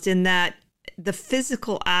almost, in that the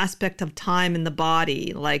physical aspect of time in the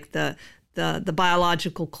body, like the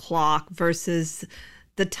biological clock versus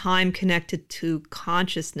the time connected to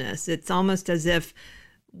consciousness. It's almost as if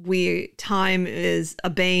time is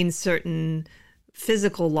obeying certain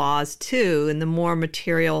physical laws too, and the more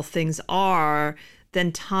material things are,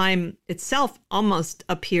 then time itself almost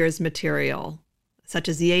appears material, such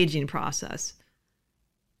as the aging process.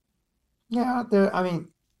 Yeah,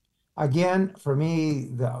 again, for me,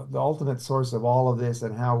 the ultimate source of all of this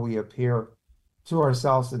and how we appear to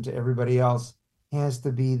ourselves and to everybody else has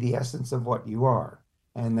to be the essence of what you are.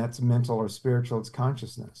 And that's mental or spiritual, it's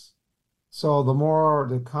consciousness. So the more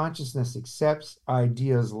the consciousness accepts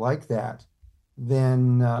ideas like that,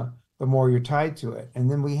 then the more you're tied to it. And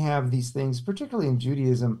then we have these things, particularly in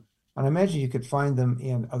Judaism, and I imagine you could find them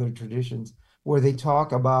in other traditions, where they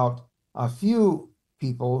talk about a few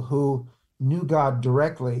people who knew God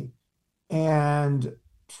directly and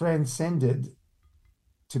transcended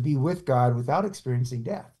to be with God without experiencing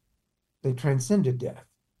death. They transcended death.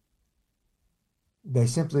 They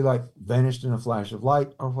simply vanished in a flash of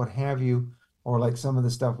light or what have you, or like some of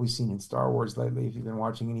the stuff we've seen in Star Wars lately, if you've been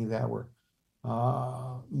watching any of that, where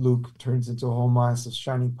Luke turns into a whole mass of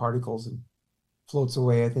shining particles and floats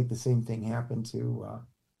away. I think the same thing happened to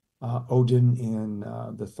Odin in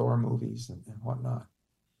the Thor movies and whatnot.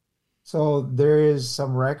 So there is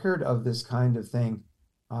some record of this kind of thing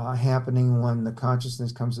happening when the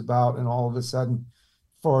consciousness comes about, and all of a sudden,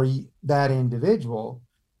 for that individual,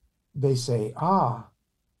 they say, ah,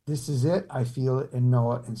 this is it, I feel it and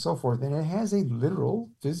know it, and so forth. And it has a literal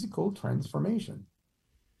physical transformation.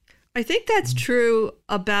 I think that's true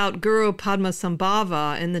about Guru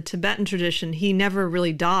Padmasambhava in the Tibetan tradition. He never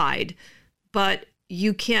really died, but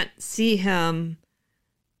you can't see him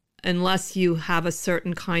unless you have a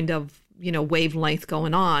certain kind of, wavelength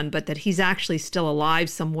going on, but that he's actually still alive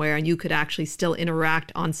somewhere, and you could actually still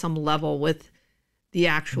interact on some level with the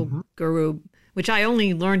actual guru, which I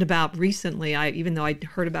only learned about recently. Even though I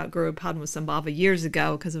heard about Guru Padmasambhava years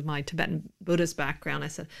ago because of my Tibetan Buddhist background, I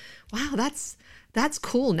said, wow, that's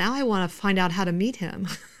cool. Now I want to find out how to meet him.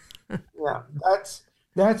 Yeah,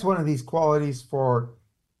 that's one of these qualities for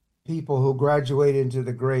people who graduate into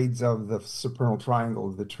the grades of the supernal triangle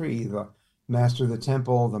of the tree, the master of the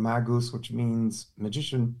temple, the magus, which means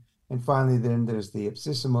magician, and finally then there's the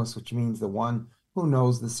ipsissimus, which means the one who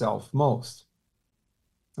knows the self most.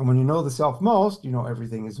 And when you know the self most, you know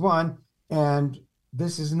everything is one, and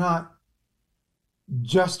this is not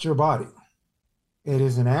just your body. It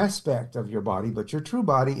is an aspect of your body, but your true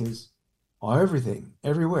body is everything,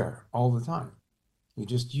 everywhere, all the time. You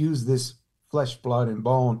just use this flesh, blood, and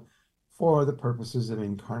bone for the purposes of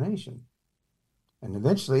incarnation. And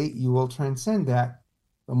eventually you will transcend that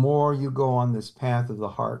the more you go on this path of the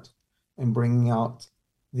heart and bringing out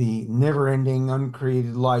the never-ending,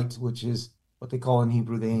 uncreated light, which is what they call in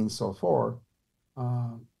Hebrew the Ein Sofer,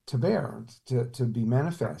 to bear, to be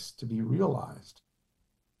manifest, to be realized.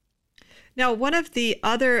 Now, one of the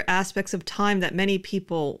other aspects of time that many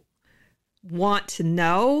people want to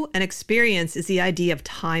know and experience is the idea of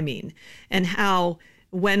timing, and how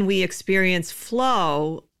when we experience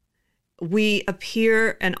flow, we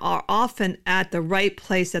appear and are often at the right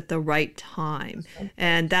place at the right time.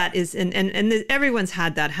 And that is, and everyone's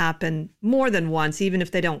had that happen more than once, even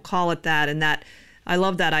if they don't call it that. And that, I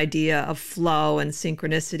love that idea of flow and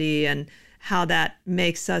synchronicity and how that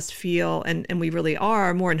makes us feel, and we really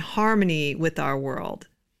are more in harmony with our world.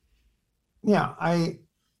 Yeah, I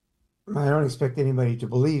don't expect anybody to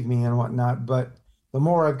believe me and whatnot, but the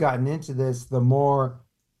more I've gotten into this, the more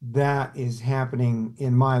that is happening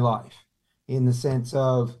in my life, in the sense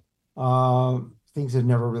of things have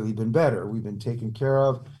never really been better. We've been taken care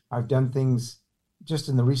of. I've done things just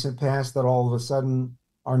in the recent past that all of a sudden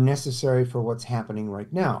are necessary for what's happening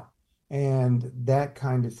right now, and that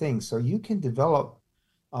kind of thing. So you can develop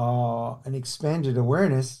an expanded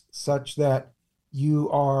awareness such that you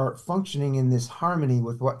are functioning in this harmony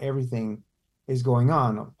with what everything is going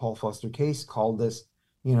on. Paul Foster Case called this,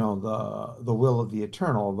 the will of the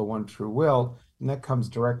eternal, the one true will, and that comes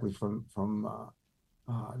directly from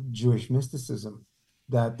Jewish mysticism,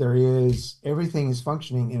 that everything is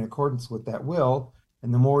functioning in accordance with that will,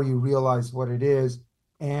 and the more you realize what it is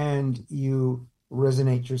and you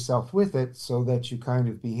resonate yourself with it so that you kind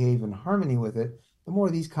of behave in harmony with it, the more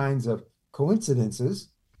these kinds of coincidences,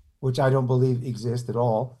 which I don't believe exist at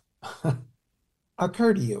all,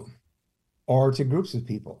 occur to you or to groups of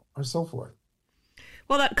people or so forth.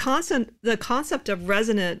 Well, the concept of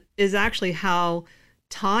resonant is actually how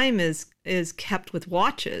time is kept with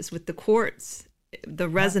watches, with the quartz. The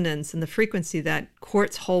resonance and the frequency that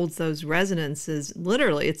quartz holds those resonances,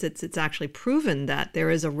 literally, it's actually proven that there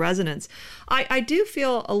is a resonance. I do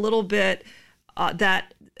feel a little bit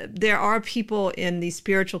that there are people in the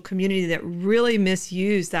spiritual community that really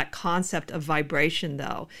misuse that concept of vibration,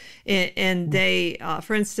 though. And they,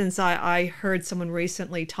 for instance, I heard someone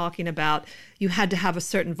recently talking about you had to have a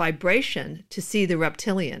certain vibration to see the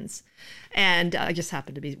reptilians. And I just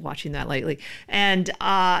happened to be watching that lately, and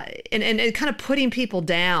kind of putting people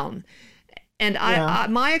down. And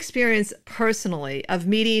my experience personally of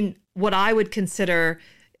meeting what I would consider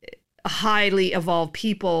highly evolved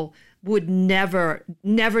people would never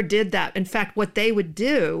did that. In fact, what they would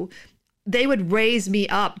do, they would raise me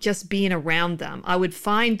up just being around them. I would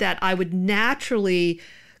find that I would naturally,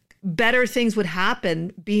 better things would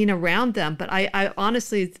happen being around them. But I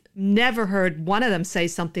honestly never heard one of them say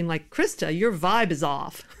something like, Krista, your vibe is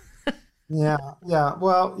off. Yeah.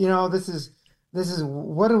 Well, this is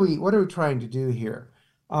what are we trying to do here?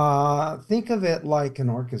 Think of it like an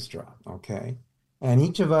orchestra, okay? And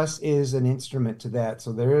each of us is an instrument to that.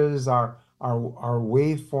 So there is our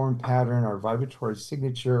waveform pattern, our vibratory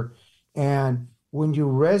signature. And when you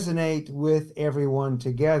resonate with everyone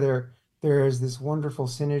together, there is this wonderful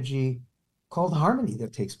synergy called harmony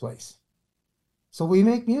that takes place. So we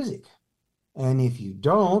make music. And if you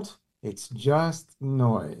don't, it's just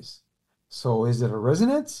noise. So is it a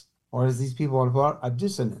resonance, or is these people about a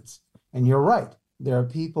dissonance? And you're right. There are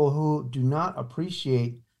people who do not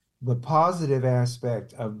appreciate the positive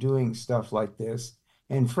aspect of doing stuff like this.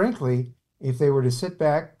 And frankly, if they were to sit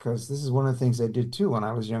back, because this is one of the things I did too when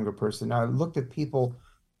I was a younger person, I looked at people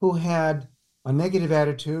who had a negative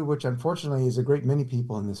attitude, which unfortunately is a great many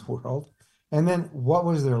people in this world. And then what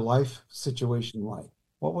was their life situation like?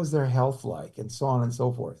 What was their health like? And so on and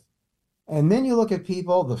so forth. And then you look at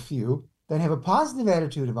people, the few, that have a positive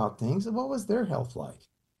attitude about things, and what was their health like?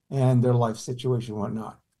 And their life situation,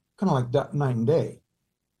 whatnot. Kind of like night and day.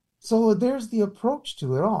 So there's the approach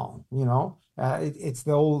to it all, you know. It's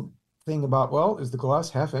the old thing about, well, is the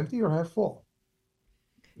glass half empty or half full?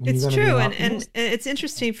 And It's you're gonna be true, an and optimist? it's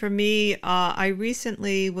interesting for me. I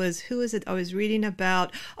recently who is it? I was reading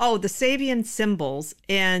about, oh, the Sabian symbols,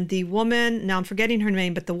 and the woman, now I'm forgetting her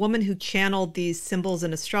name, but the woman who channeled these symbols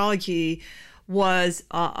in astrology was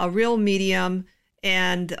a real medium,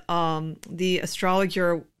 and the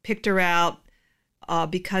astrologer picked her out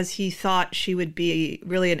because he thought she would be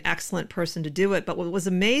really an excellent person to do it. But what was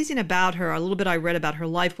amazing about her, a little bit I read about her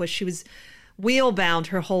life, was she was wheel bound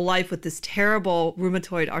her whole life with this terrible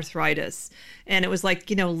rheumatoid arthritis. And it was like,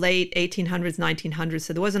 late 1800s, 1900s.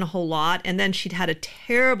 So there wasn't a whole lot. And then she'd had a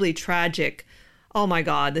terribly tragic, oh my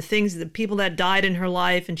God, the people that died in her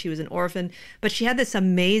life, and she was an orphan. But she had this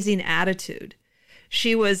amazing attitude.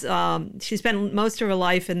 She spent most of her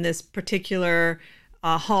life in this particular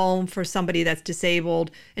home for somebody that's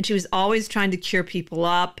disabled. And she was always trying to cheer people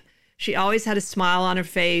up. She always had a smile on her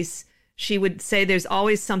face. She would say there's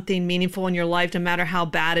always something meaningful in your life, no matter how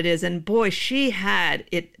bad it is. And boy, she had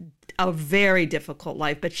a very difficult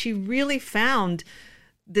life, but she really found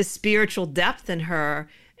this spiritual depth in her.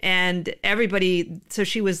 And so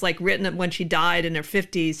she was like written when she died in her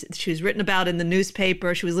 50s. She was written about in the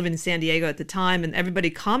newspaper. She was living in San Diego at the time, and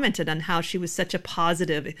everybody commented on how she was such a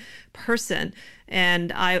positive person.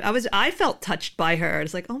 And I felt touched by her.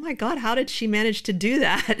 It's like, oh my God, how did she manage to do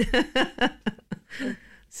that?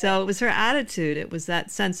 So it was her attitude. It was that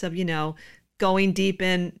sense of, going deep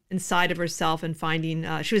inside of herself and finding,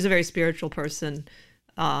 she was a very spiritual person.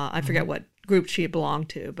 I forget what group she belonged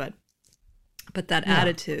to, but that Yeah.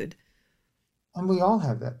 attitude. And we all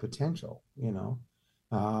have that potential, and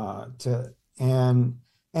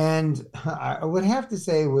I would have to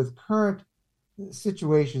say with current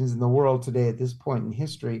situations in the world today at this point in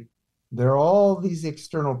history, there are all these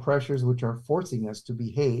external pressures which are forcing us to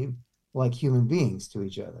behave like human beings to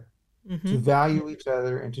each other, to Hmm. value each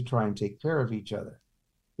other and to try and take care of each other,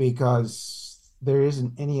 because there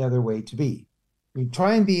isn't any other way to be. We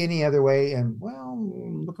try and be any other way, and well,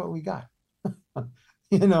 look what we got,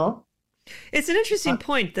 you know? It's an interesting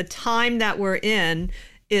point. The time that we're in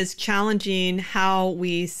is challenging how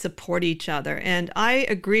we support each other. And I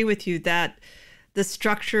agree with you that the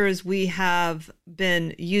structures we have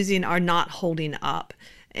been using are not holding up.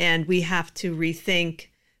 And we have to rethink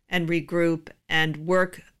and regroup and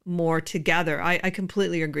work more together. I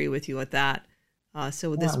completely agree with you with that.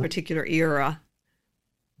 So with this Yeah, particular era.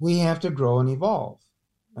 we have to grow and evolve,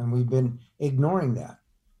 and we've been ignoring that.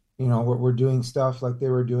 We're doing stuff like they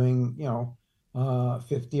were doing,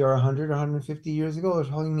 50 or 100 or 150 years ago.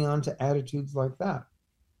 They're holding on to attitudes like that,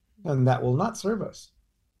 and that will not serve us.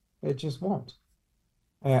 It just won't.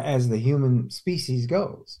 As the human species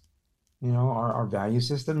goes, our value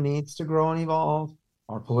system needs to grow and evolve.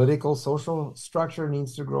 Our political, social structure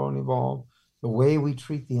needs to grow and evolve. The way we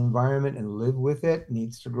treat the environment and live with it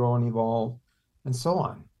needs to grow and evolve, and so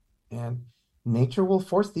on. And nature will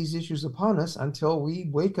force these issues upon us until we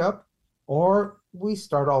wake up or we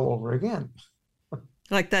start all over again.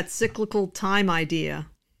 Like that cyclical time idea.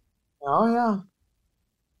 Oh, yeah.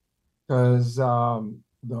 Because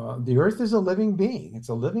the earth is a living being. It's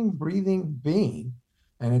a living, breathing being,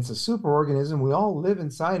 and it's a superorganism. We all live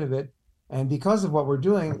inside of it. And because of what we're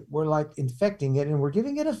doing, we're like infecting it, and we're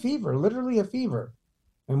giving it a fever, literally a fever.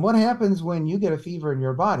 And what happens when you get a fever in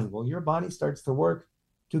your body? Well, your body starts to work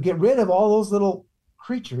to get rid of all those little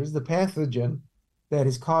creatures, the pathogen that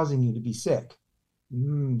is causing you to be sick.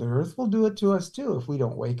 The earth will do it to us too if we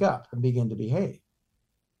don't wake up and begin to behave.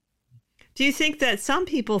 Do you think that some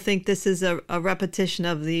people think this is a repetition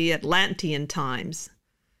of the Atlantean times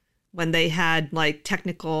when they had like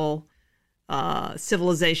technical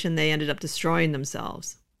civilization, they ended up destroying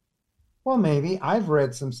themselves? Well, maybe. I've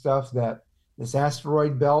read some stuff that this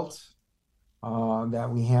asteroid belt that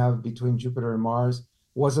we have between Jupiter and Mars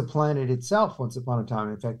was a planet itself once upon a time.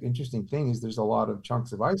 In fact, the interesting thing is there's a lot of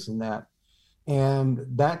chunks of ice in that. And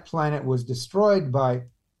that planet was destroyed by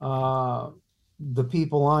the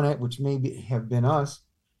people on it, which maybe have been us,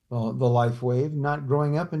 the life wave, not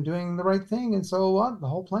growing up and doing the right thing. And so what? The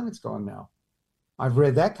whole planet's gone now. I've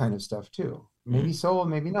read that kind of stuff too. Maybe so,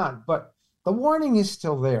 maybe not. But the warning is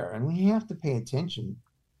still there, and we have to pay attention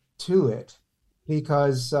to it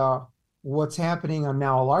because what's happening on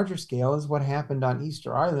now a larger scale is what happened on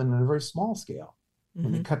Easter Island on a very small scale.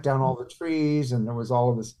 When they cut down all the trees and there was all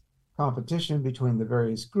of this competition between the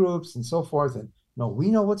various groups and so forth. And no, we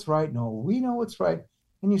know what's right. No, we know what's right.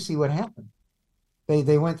 And you see what happened.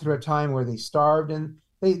 They went through a time where they starved and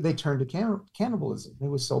they turned to cannibalism. It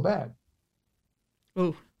was so bad.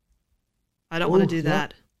 Oh, I don't want to do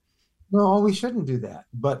that. No, we shouldn't do that.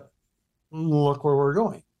 But look where we're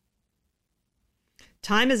going.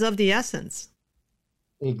 Time is of the essence.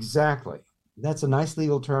 Exactly. That's a nice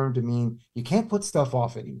legal term to mean you can't put stuff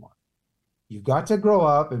off anymore. You've got to grow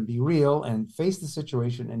up and be real and face the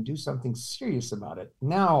situation and do something serious about it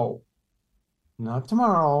now, not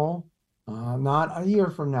tomorrow, not a year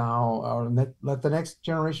from now, or let the next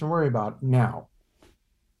generation worry about it now.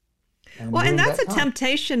 And that's a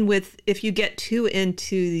temptation with if you get too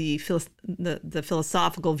into the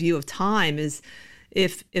philosophical view of time is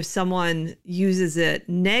if someone uses it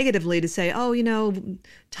negatively to say, oh,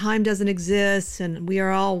 time doesn't exist and we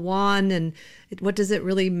are all one and what does it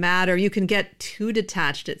really matter? You can get too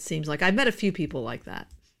detached, it seems like. I've met a few people like that.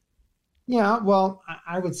 Yeah, well,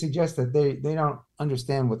 I would suggest that they don't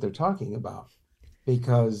understand what they're talking about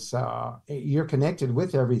because you're connected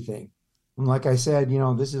with everything. And like I said,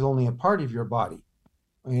 this is only a part of your body.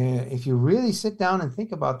 If you really sit down and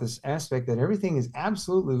think about this aspect that everything is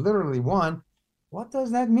absolutely, literally one, what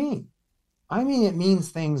does that mean? I mean, it means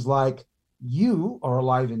things like you are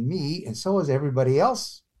alive in me, and so is everybody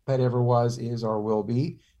else that ever was, is, or will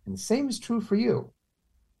be. And the same is true for you.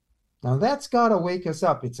 Now, that's got to wake us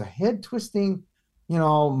up. It's a head-twisting,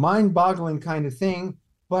 mind-boggling kind of thing.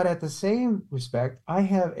 But at the same respect, I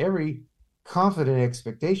have every confident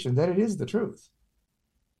expectation that it is the truth.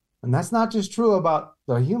 And that's not just true about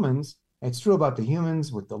the humans. It's true about the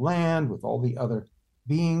humans with the land, with all the other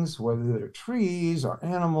beings, whether they're trees or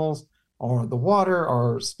animals or the water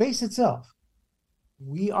or space itself.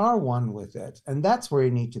 We are one with it. And that's where you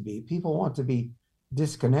need to be. People want to be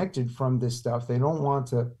disconnected from this stuff. They don't want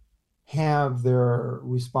to have their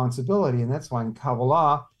responsibility. And that's why in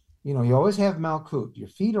Kabbalah, you always have Malkut. Your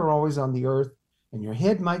feet are always on the earth and your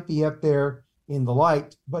head might be up there in the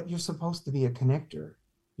light, but you're supposed to be a connector.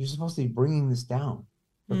 You're supposed to be bringing this down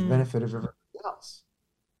for the benefit of everybody else,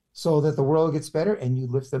 so that the world gets better and you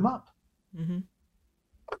lift them up. Mm-hmm.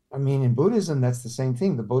 I mean, in Buddhism, that's the same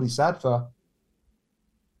thing. The Bodhisattva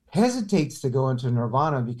hesitates to go into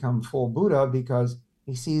nirvana and become full Buddha because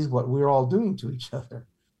he sees what we're all doing to each other.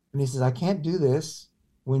 And he says, I can't do this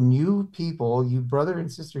when you people, you brother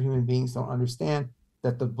and sister human beings, don't understand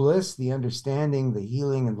that the bliss, the understanding, the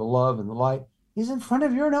healing, and the love and the light is in front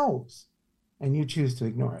of your nose, and you choose to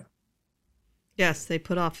ignore it. Yes, they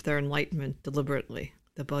put off their enlightenment deliberately.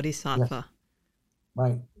 The Bodhisattva. Yes.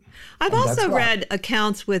 Right. I've also read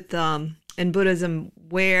accounts with in Buddhism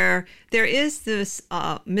where there is this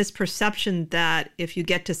misperception that if you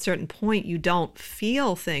get to a certain point, you don't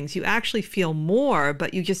feel things. You actually feel more,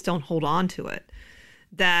 but you just don't hold on to it.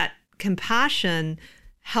 That compassion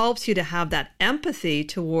helps you to have that empathy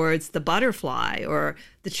towards the butterfly or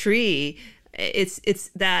the tree.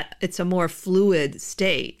 It's a more fluid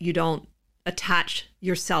state. You don't attach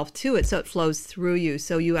yourself to it, so it flows through you.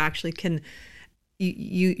 So you actually can,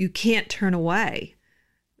 you can't turn away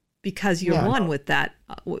because you're one with that.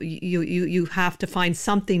 You have to find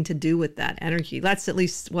something to do with that energy. That's at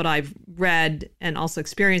least what I've read and also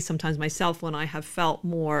experienced sometimes myself when I have felt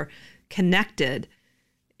more connected.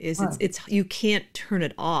 It's you can't turn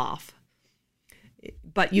it off,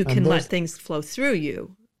 but you can let things flow through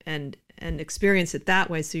you and experience it that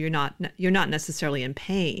way. So you're not necessarily in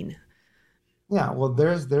pain. Yeah, well,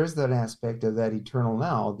 there's that aspect of that eternal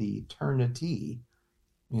now, the eternity.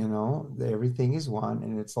 Everything is one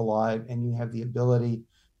and it's alive, and you have the ability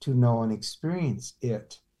to know and experience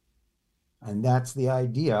it. And that's the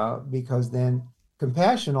idea, because then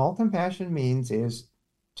compassion, all compassion means is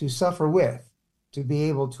to suffer with, to be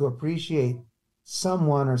able to appreciate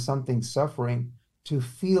someone or something suffering, to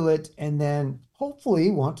feel it, and then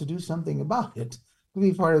hopefully want to do something about it, to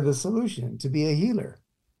be part of the solution, to be a healer.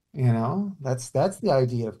 That's the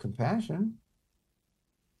idea of compassion.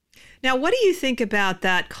 Now, what do you think about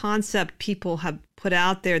that concept people have put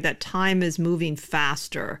out there that time is moving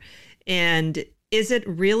faster? And is it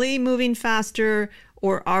really moving faster,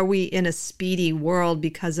 or are we in a speedy world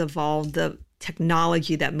because of all the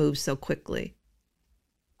technology that moves so quickly?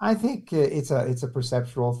 I think it's a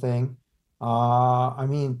perceptual thing. I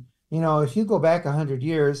mean, if you go back 100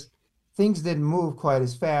 years, things didn't move quite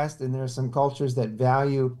as fast, and there are some cultures that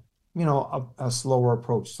value, a slower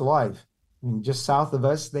approach to life. I mean, just south of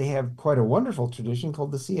us, they have quite a wonderful tradition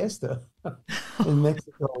called the siesta in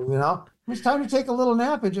Mexico. It's time to take a little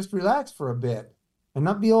nap and just relax for a bit and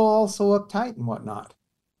not be all so uptight and whatnot.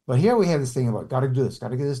 But here we have this thing about got to do this, got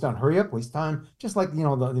to get this done. Hurry up, waste time. Just like,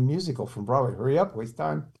 the musical from Broadway, hurry up, waste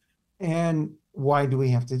time. And why do we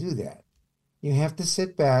have to do that? You have to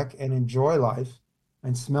sit back and enjoy life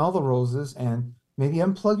and smell the roses and maybe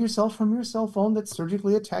unplug yourself from your cell phone that's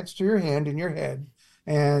surgically attached to your hand in your head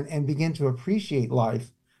and begin to appreciate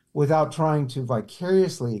life without trying to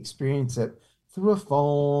vicariously experience it through a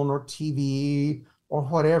phone or TV or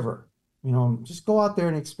whatever. Just go out there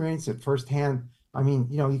and experience it firsthand. I mean,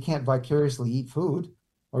 you can't vicariously eat food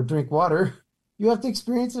or drink water. You have to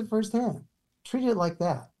experience it firsthand. Treat it like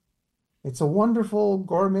that. It's a wonderful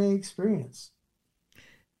gourmet experience.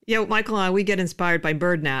 Yeah, Michael and I, we get inspired by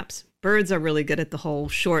bird naps. Birds are really good at the whole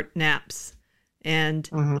short naps. And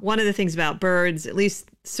one of the things about birds, at least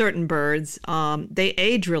certain birds, they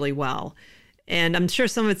age really well. And I'm sure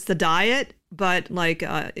some of it's the diet, but like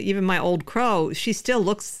even my old crow, she still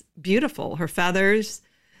looks beautiful. Her feathers.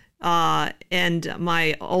 And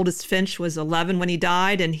my oldest finch was 11 when he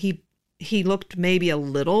died, and he looked maybe a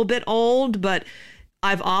little bit old, but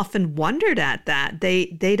I've often wondered at that.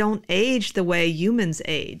 They don't age the way humans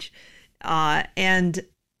age. And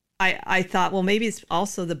I thought, well, maybe it's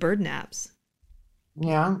also the bird naps.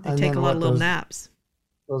 Yeah. They take a lot of little naps.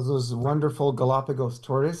 Those wonderful Galapagos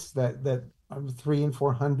tortoise that are 300 and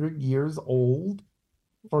 400 years old,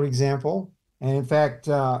 for example. And in fact,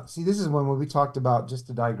 this is when we talked about, just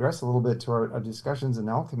to digress a little bit to our discussions in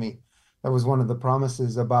alchemy, that was one of the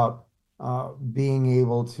promises about being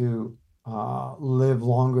able to live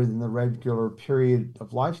longer than the regular period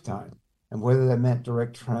of lifetime, and whether that meant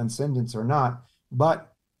direct transcendence or not.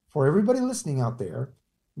 But for everybody listening out there,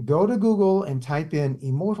 go to Google and type in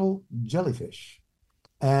immortal jellyfish,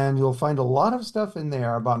 and you'll find a lot of stuff in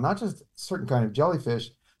there about not just certain kind of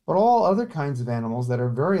jellyfish, but all other kinds of animals that are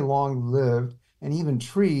very long-lived, and even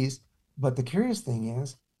trees. But the curious thing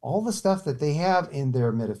is, all the stuff that they have in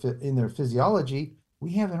their physiology,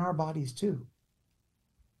 we have in our bodies too.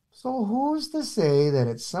 So who's to say that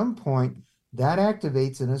at some point that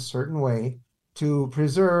activates in a certain way to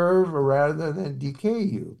preserve rather than decay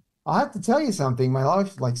you? I'll have to tell you something. My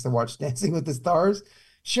wife likes to watch Dancing with the Stars.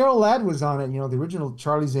 Cheryl Ladd was on it, the original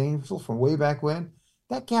Charlie's Angel from way back when.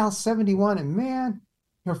 That gal's 71, and man,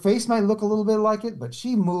 her face might look a little bit like it, but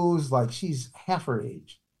she moves like she's half her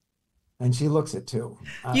age. And she looks it too.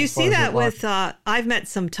 You see that with, I've met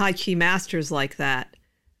some Tai Chi masters like that,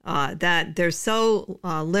 that they're so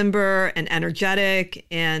limber and energetic,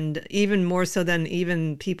 and even more so than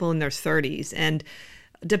even people in their 30s. And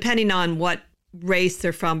depending on what race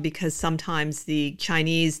they're from, because sometimes the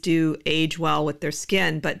Chinese do age well with their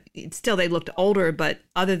skin, but still they looked older. But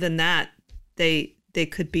other than that, they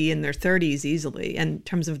could be in their 30s easily in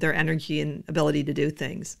terms of their energy and ability to do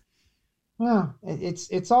things. Yeah,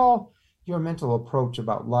 it's all your mental approach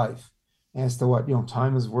about life as to what,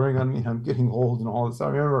 time is wearing on me, I'm getting old and all this. I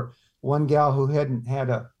remember one gal who hadn't had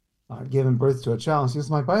given birth to a child. She goes,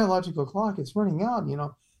 my biological clock, it's running out,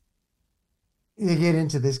 You get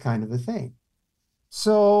into this kind of a thing.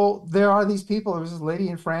 So there are these people. There was this lady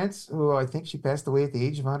in France who I think she passed away at the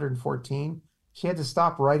age of 114. She had to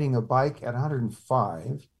stop riding a bike at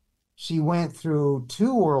 105. She went through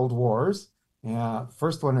 2 world wars,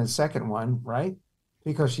 first one and second one, right?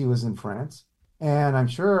 Because she was in France. And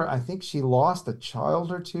I think she lost a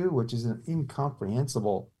child or two, which is an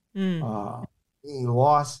incomprehensible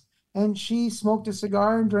loss. And she smoked a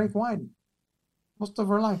cigar and drank wine most of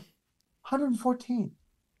her life. 114.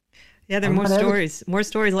 Yeah, there are more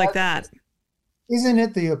stories like that. Isn't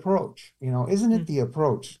it the approach? Isn't it the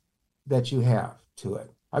approach that you have to it?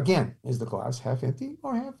 Again, is the glass half empty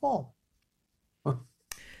or half full?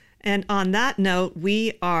 And on that note,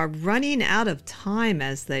 we are running out of time,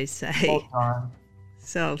 as they say.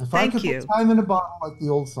 So thank you. Put time in a bottle, like the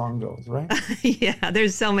old song goes, right? Yeah,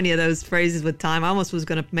 there's so many of those phrases with time. I almost was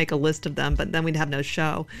going to make a list of them, but then we'd have no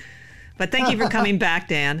show. But thank you for coming back,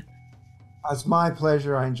 Dan. It's my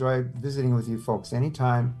pleasure. I enjoy visiting with you folks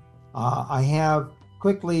anytime. I have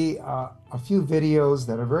quickly a few videos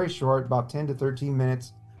that are very short, about 10 to 13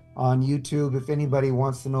 minutes on YouTube. If anybody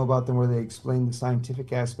wants to know about them, where they explain the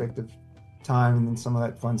scientific aspect of time and then some of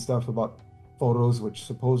that fun stuff about photos, which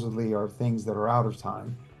supposedly are things that are out of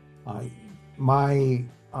time. My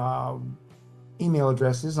email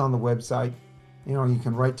address is on the website. You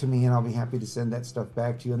can write to me and I'll be happy to send that stuff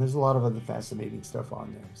back to you. And there's a lot of other fascinating stuff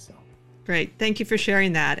on there. So. Great. Thank you for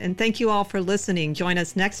sharing that. And thank you all for listening. Join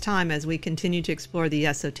us next time as we continue to explore the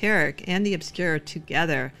esoteric and the obscure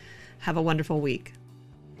together. Have a wonderful week.